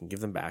Kojima. So we can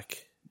give them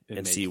back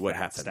and see what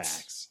happens.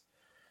 Stacks.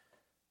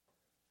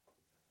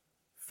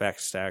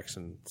 Fact stacks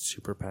and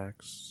super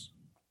packs.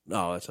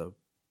 Oh, that's a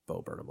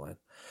Bo Burnham line.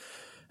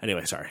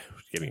 Anyway, sorry,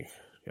 getting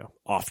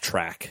off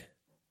track.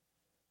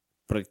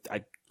 But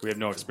we have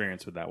no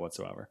experience with that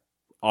whatsoever.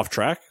 Off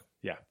track?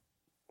 Yeah.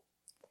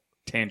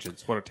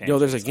 Tangents. What are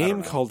tangents? There's a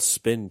game called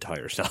Spin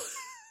Tires now.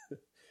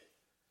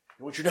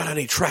 In which you're not on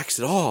any tracks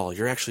at all.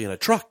 You're actually in a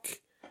truck. Is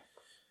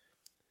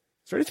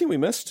there anything we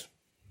missed?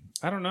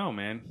 I don't know,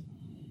 man.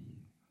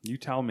 You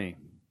tell me.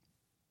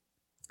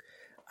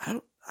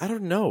 I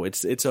don't know. It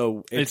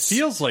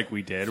feels like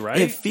we did,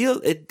 right? I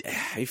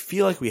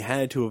feel like we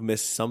had to have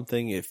missed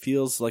something. It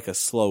feels like a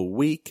slow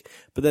week,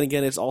 but then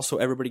again, it's also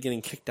everybody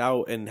getting kicked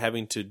out and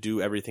having to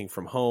do everything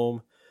from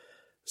home.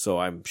 So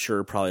I'm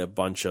sure probably a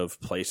bunch of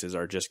places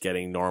are just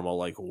getting normal.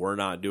 Like, we're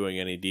not doing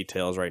any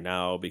details right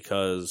now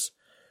because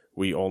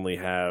we only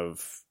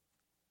have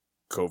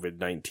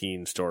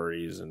COVID-19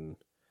 stories, and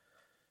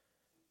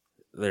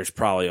there's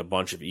probably a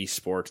bunch of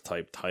esports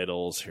type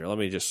titles here. Let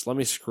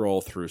me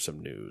scroll through some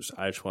news.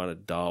 I just want to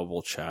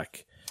double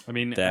check that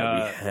we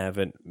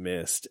haven't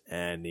missed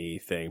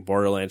anything.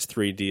 Borderlands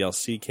 3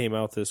 DLC came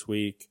out this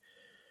week.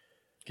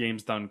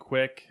 Games Done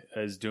Quick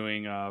is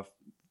doing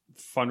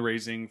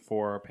fundraising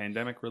for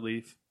pandemic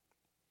relief.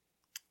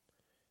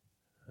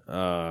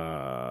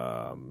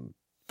 Man,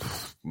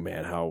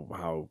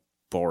 how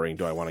boring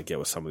do I want to get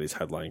with some of these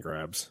headline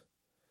grabs?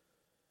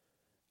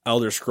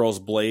 Elder Scrolls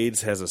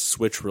Blades has a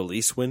Switch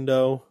release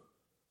window.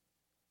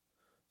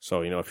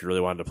 So, if you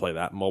really wanted to play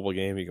that mobile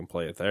game, you can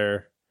play it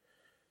there.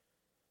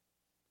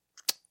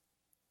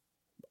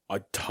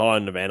 A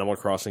ton of Animal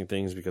Crossing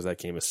things because that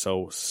game is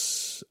so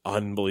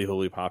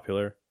unbelievably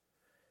popular.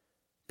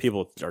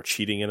 People are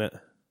cheating in it,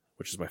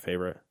 which is my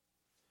favorite.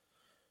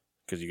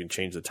 Because you can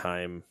change the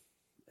time,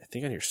 I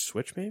think on your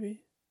Switch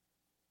maybe?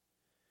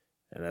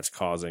 And that's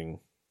causing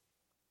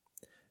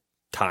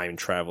time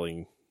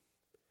traveling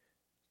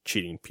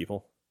cheating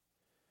people.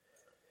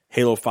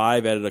 Halo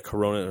 5 added a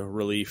Corona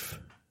relief.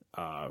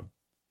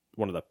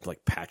 One of the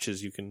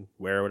patches you can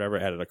wear or whatever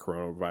added a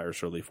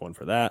coronavirus relief one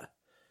for that.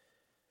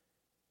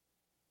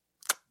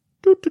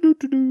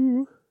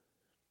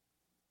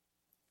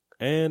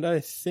 And I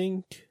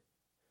think,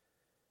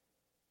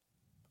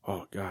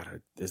 oh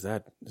God, is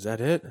that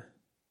it?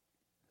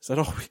 Is that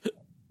all?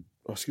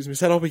 Is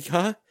that all we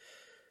got?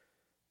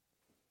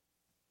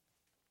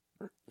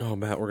 Oh,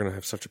 Matt, we're gonna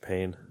have such a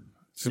pain.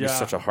 It's going to be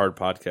such a hard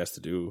podcast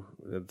to do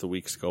as the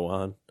weeks go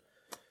on.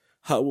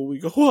 How will we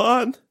go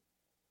on?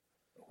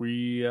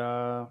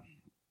 We'll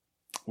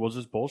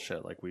just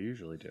bullshit like we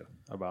usually do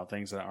about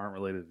things that aren't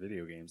related to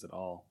video games at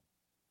all.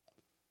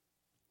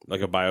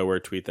 Like a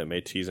BioWare tweet that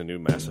may tease a new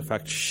Mass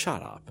Effect.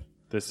 Shut up.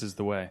 This is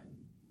the way.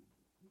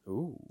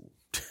 Ooh.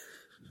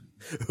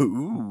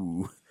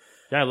 Ooh.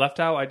 Yeah,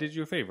 I did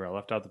you a favor. I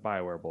left out the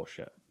BioWare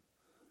bullshit.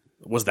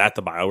 Was that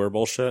the BioWare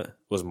bullshit?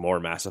 Was more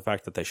Mass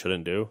Effect that they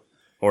shouldn't do?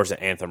 Or is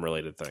it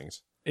Anthem-related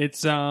things?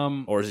 It's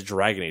Or is it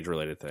Dragon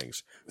Age-related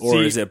things?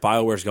 Or is it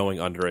BioWare's going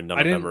under and none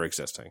of them are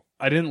existing?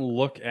 I didn't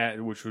look at,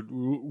 which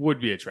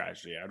would be a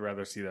tragedy. I'd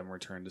rather see them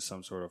return to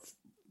some sort of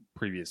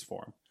previous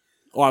form.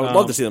 Well, I would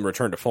love to see them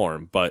return to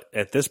form, but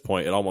at this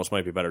point, it almost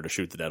might be better to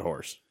shoot the dead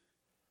horse.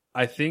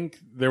 I think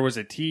there was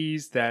a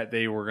tease that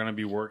they were going to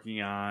be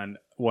working on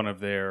one of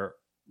their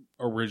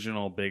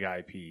original big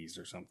IPs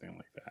or something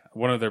like that.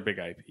 One of their big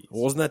IPs.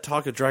 Well, wasn't that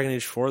talk of Dragon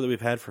Age 4 that we've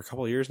had for a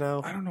couple of years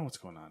now? I don't know what's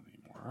going on anymore.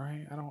 All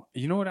right,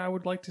 You know what I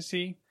would like to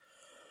see?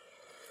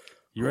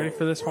 You ready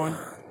for this one?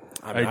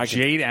 A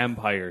Jade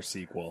Empire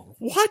sequel.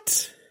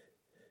 What?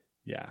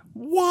 Yeah.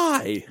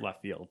 Why?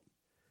 Left field.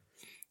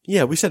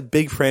 Yeah, we said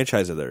big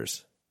franchise of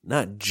theirs,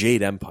 not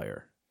Jade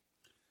Empire.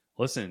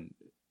 Listen.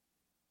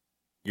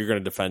 You're going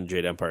to defend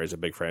Jade Empire as a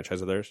big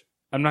franchise of theirs?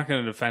 I'm not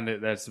going to defend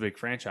it that's a big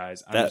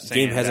franchise. I'm that just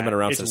game hasn't been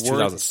around since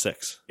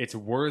 2006. It's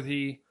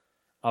worthy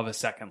of a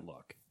second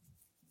look.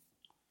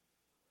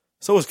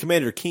 So is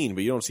Commander Keen,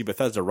 but you don't see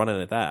Bethesda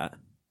running at that.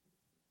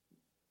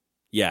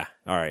 Yeah,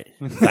 all right.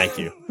 Thank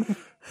you.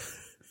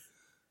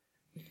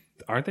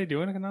 Aren't they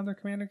doing another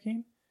Commander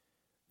Keen?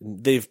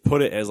 They've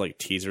put it as like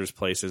teasers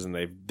places, and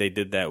they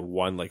did that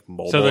one like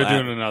mobile. So they're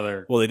app. doing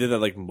another. Well, they did that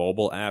like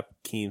mobile app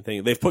Keen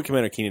thing. They've put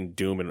Commander Keen in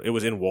Doom, and it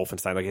was in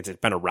Wolfenstein. Like it's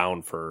been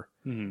around for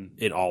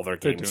in all their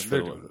games. They're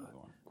doing another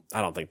one.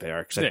 I don't think they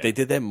are because they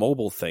did that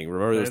mobile thing.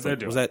 Remember,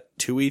 was that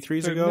 2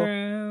 E3s ago?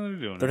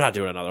 They're not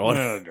doing another one.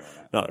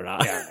 No, they're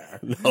not. Yeah,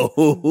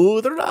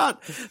 No, they're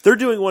not. They're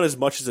doing one as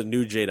much as a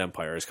new Jade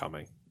Empire is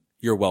coming.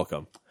 You're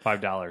welcome.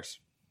 $5.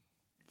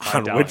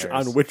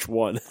 On which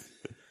one?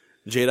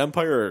 Jade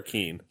Empire or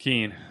Keen?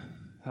 Keen.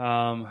 We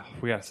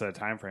gotta set a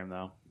time frame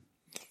though.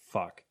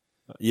 Fuck.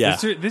 Yeah.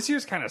 This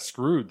year's kind of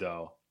screwed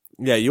though.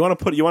 Yeah, you want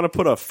to put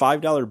a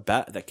 $5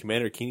 bet that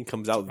Commander Keen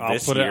comes out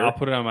this year? I'll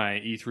put it on my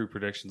E3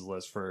 predictions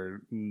list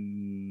for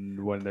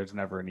when there's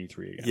never an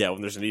E3 again. Yeah, when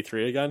there's an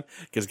E3 again.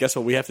 Because guess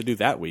what we have to do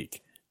that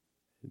week?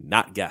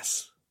 Not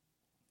guess.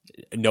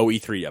 No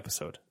E3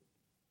 episode.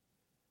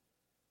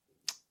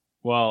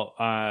 Well,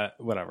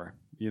 whatever.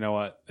 You know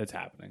what? It's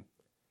happening.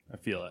 I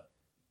feel it.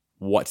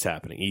 What's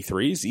happening?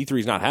 E3s?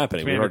 E3's not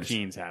happening. Commander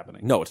Keen's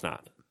happening. No, it's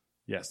not.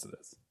 Yes, it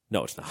is.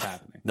 No, it's not. It's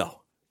happening.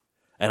 No.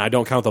 And I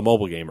don't count the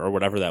mobile game or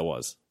whatever that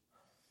was.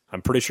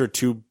 I'm pretty sure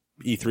 2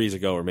 E3s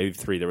ago, or maybe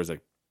 3, there was a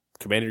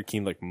Commander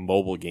Keen like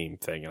mobile game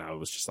thing, and I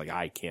was just like,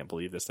 I can't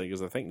believe this thing is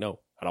a thing. No,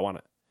 I don't want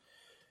it.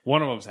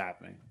 One of them's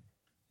happening.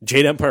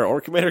 Jade Empire or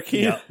Commander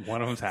Keen? Yeah,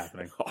 one of them's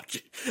happening. Oh,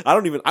 I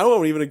don't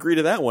even agree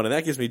to that one, and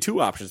that gives me 2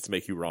 options to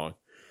make you wrong.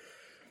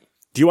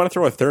 Do you want to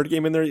throw a third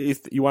game in there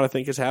you want to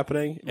think is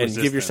happening and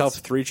Resistance. give yourself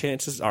 3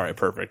 chances? All right,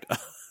 perfect.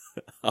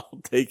 I'll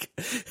take.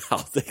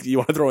 You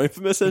want to throw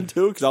Infamous in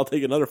too? Because I'll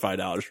take another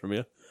 $5 from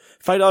you.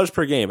 $5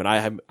 per game, and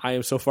I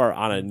am so far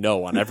on a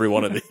no on every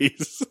one of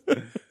these.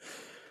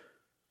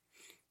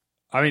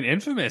 I mean,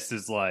 Infamous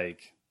is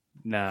like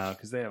no,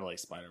 because they have like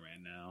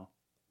Spider-Man now.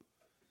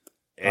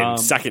 And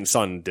Second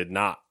Son did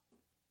not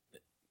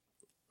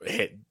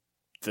hit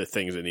the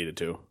things it needed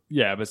to.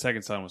 Yeah, but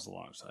Second Son was the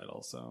launch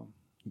title, so.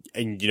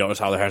 And you notice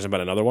how there hasn't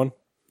been another one?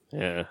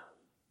 Yeah.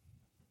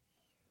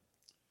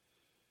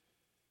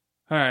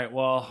 All right,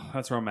 well,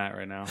 that's where I'm at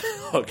right now.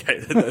 Okay.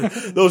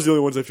 Those are the only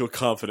ones I feel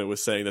confident with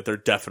saying that they're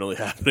definitely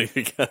happening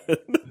again.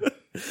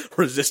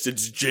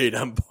 Resistance Jade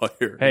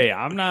Empire. Hey,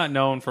 I'm not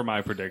known for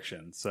my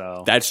predictions,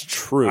 so that's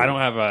true. I don't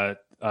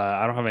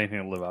have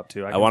anything to live up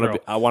to.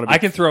 I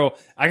can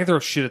throw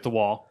shit at the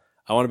wall.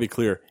 I want to be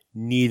clear.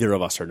 Neither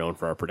of us are known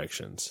for our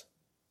predictions.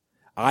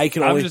 I'm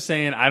just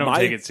saying I don't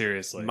take it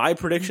seriously. My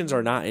predictions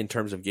are not in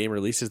terms of game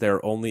releases.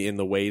 They're only in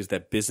the ways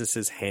that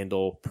businesses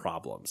handle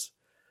problems.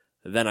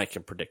 Then I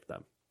can predict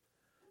them.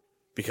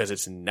 Because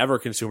it's never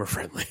consumer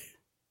friendly.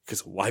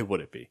 Because why would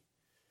it be?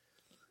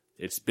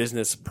 It's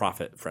business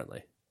profit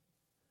friendly.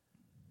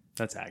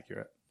 That's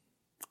accurate.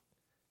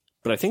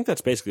 But I think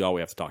that's basically all we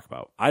have to talk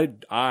about.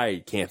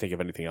 I can't think of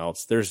anything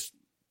else. There's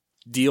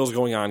deals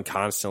going on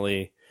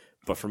constantly.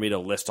 But for me to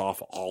list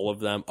off all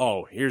of them,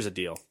 here's a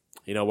deal.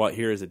 You know what?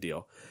 Here is a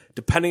deal.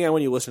 Depending on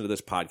when you listen to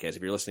this podcast,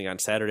 if you're listening on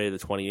Saturday the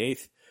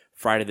 28th,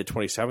 Friday the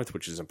 27th,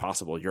 which is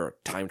impossible, you're a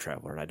time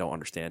traveler and I don't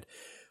understand,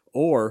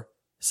 or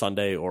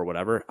Sunday or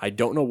whatever, I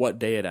don't know what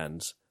day it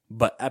ends,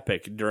 but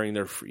Epic, during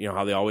their,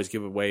 how they always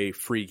give away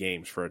free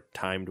games for a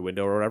timed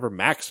window or whatever,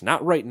 Max,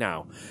 not right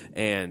now,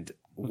 and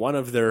one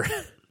of their,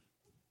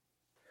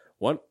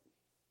 one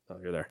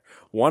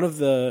of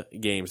the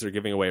games they're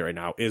giving away right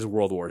now is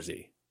World War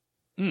Z.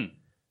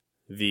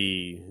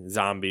 The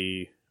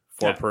zombie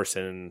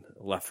 4-person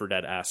Left 4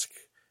 Dead-esque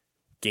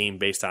game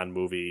based on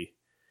movie,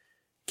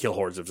 kill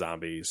hordes of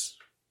zombies,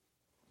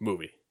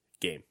 movie,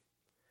 game.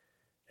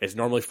 It's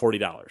normally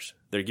 $40.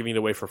 They're giving it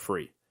away for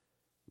free.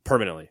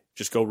 Permanently.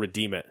 Just go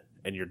redeem it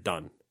and you're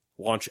done.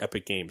 Launch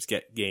Epic Games.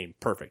 Get game.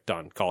 Perfect.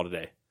 Done. Call it a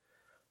day.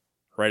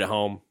 Right at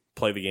home.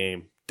 Play the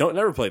game. Don't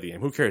never play the game.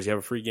 Who cares? You have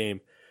a free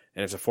game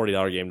and it's a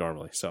 $40 game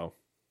normally. So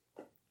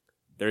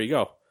there you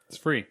go. It's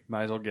free.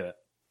 Might as well get it.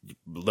 You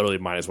literally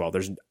might as well.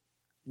 There's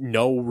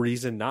no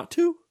reason not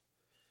to.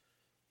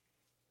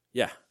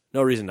 Yeah.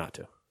 No reason not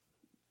to.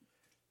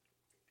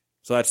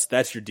 So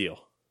that's your deal.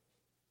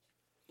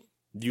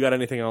 Do you got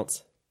anything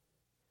else?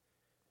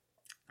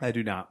 I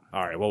do not.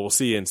 All right. Well, we'll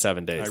see you in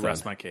 7 days. I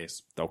rest my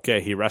case.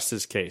 Okay. He rests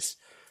his case.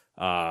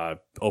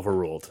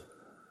 Overruled.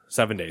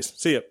 7 days.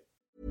 See ya.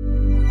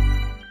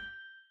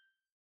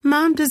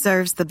 Mom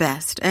deserves the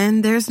best,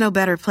 and there's no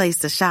better place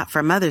to shop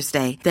for Mother's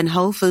Day than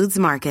Whole Foods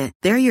Market.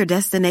 They're your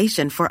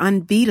destination for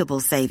unbeatable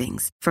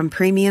savings, from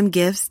premium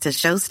gifts to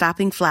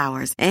show-stopping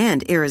flowers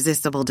and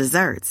irresistible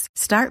desserts.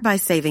 Start by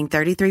saving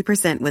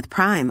 33% with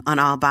Prime on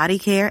all body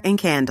care and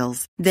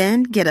candles.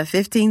 Then get a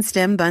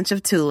 15-stem bunch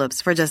of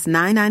tulips for just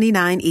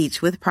 $9.99 each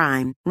with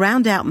Prime.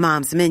 Round out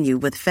Mom's menu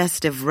with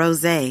festive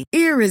rosé,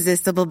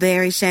 irresistible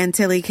berry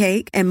chantilly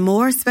cake, and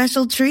more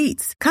special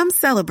treats. Come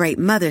celebrate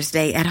Mother's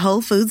Day at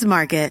Whole Foods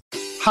Market.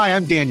 Hi,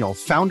 I'm Daniel,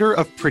 founder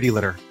of Pretty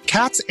Litter.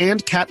 Cats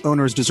and cat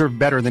owners deserve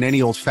better than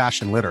any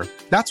old-fashioned litter.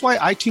 That's why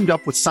I teamed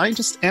up with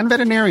scientists and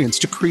veterinarians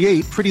to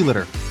create Pretty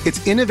Litter.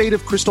 Its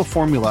innovative crystal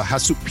formula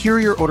has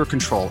superior odor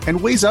control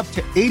and weighs up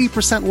to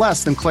 80%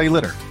 less than clay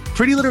litter.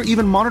 Pretty Litter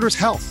even monitors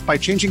health by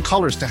changing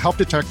colors to help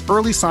detect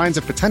early signs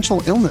of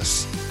potential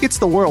illness. It's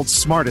the world's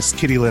smartest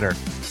kitty litter.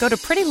 Go to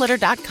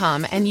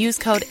prettylitter.com and use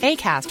code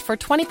ACAST for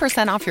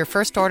 20% off your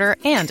first order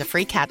and a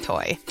free cat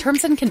toy.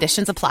 Terms and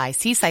conditions apply.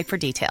 See site for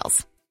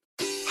details.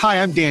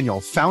 Hi, I'm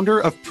Daniel, founder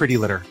of Pretty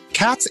Litter.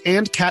 Cats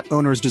and cat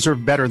owners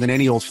deserve better than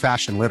any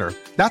old-fashioned litter.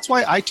 That's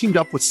why I teamed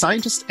up with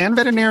scientists and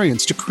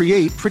veterinarians to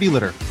create Pretty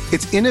Litter.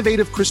 Its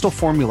innovative crystal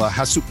formula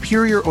has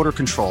superior odor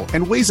control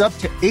and weighs up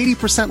to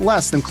 80%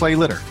 less than clay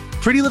litter.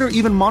 Pretty Litter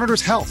even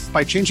monitors health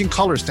by changing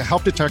colors to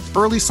help detect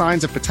early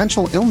signs of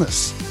potential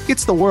illness.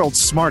 It's the world's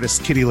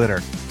smartest kitty litter.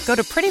 Go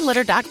to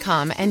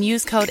prettylitter.com and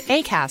use code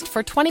ACAST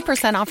for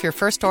 20% off your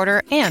first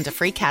order and a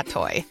free cat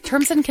toy.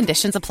 Terms and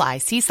conditions apply.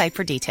 See site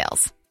for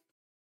details.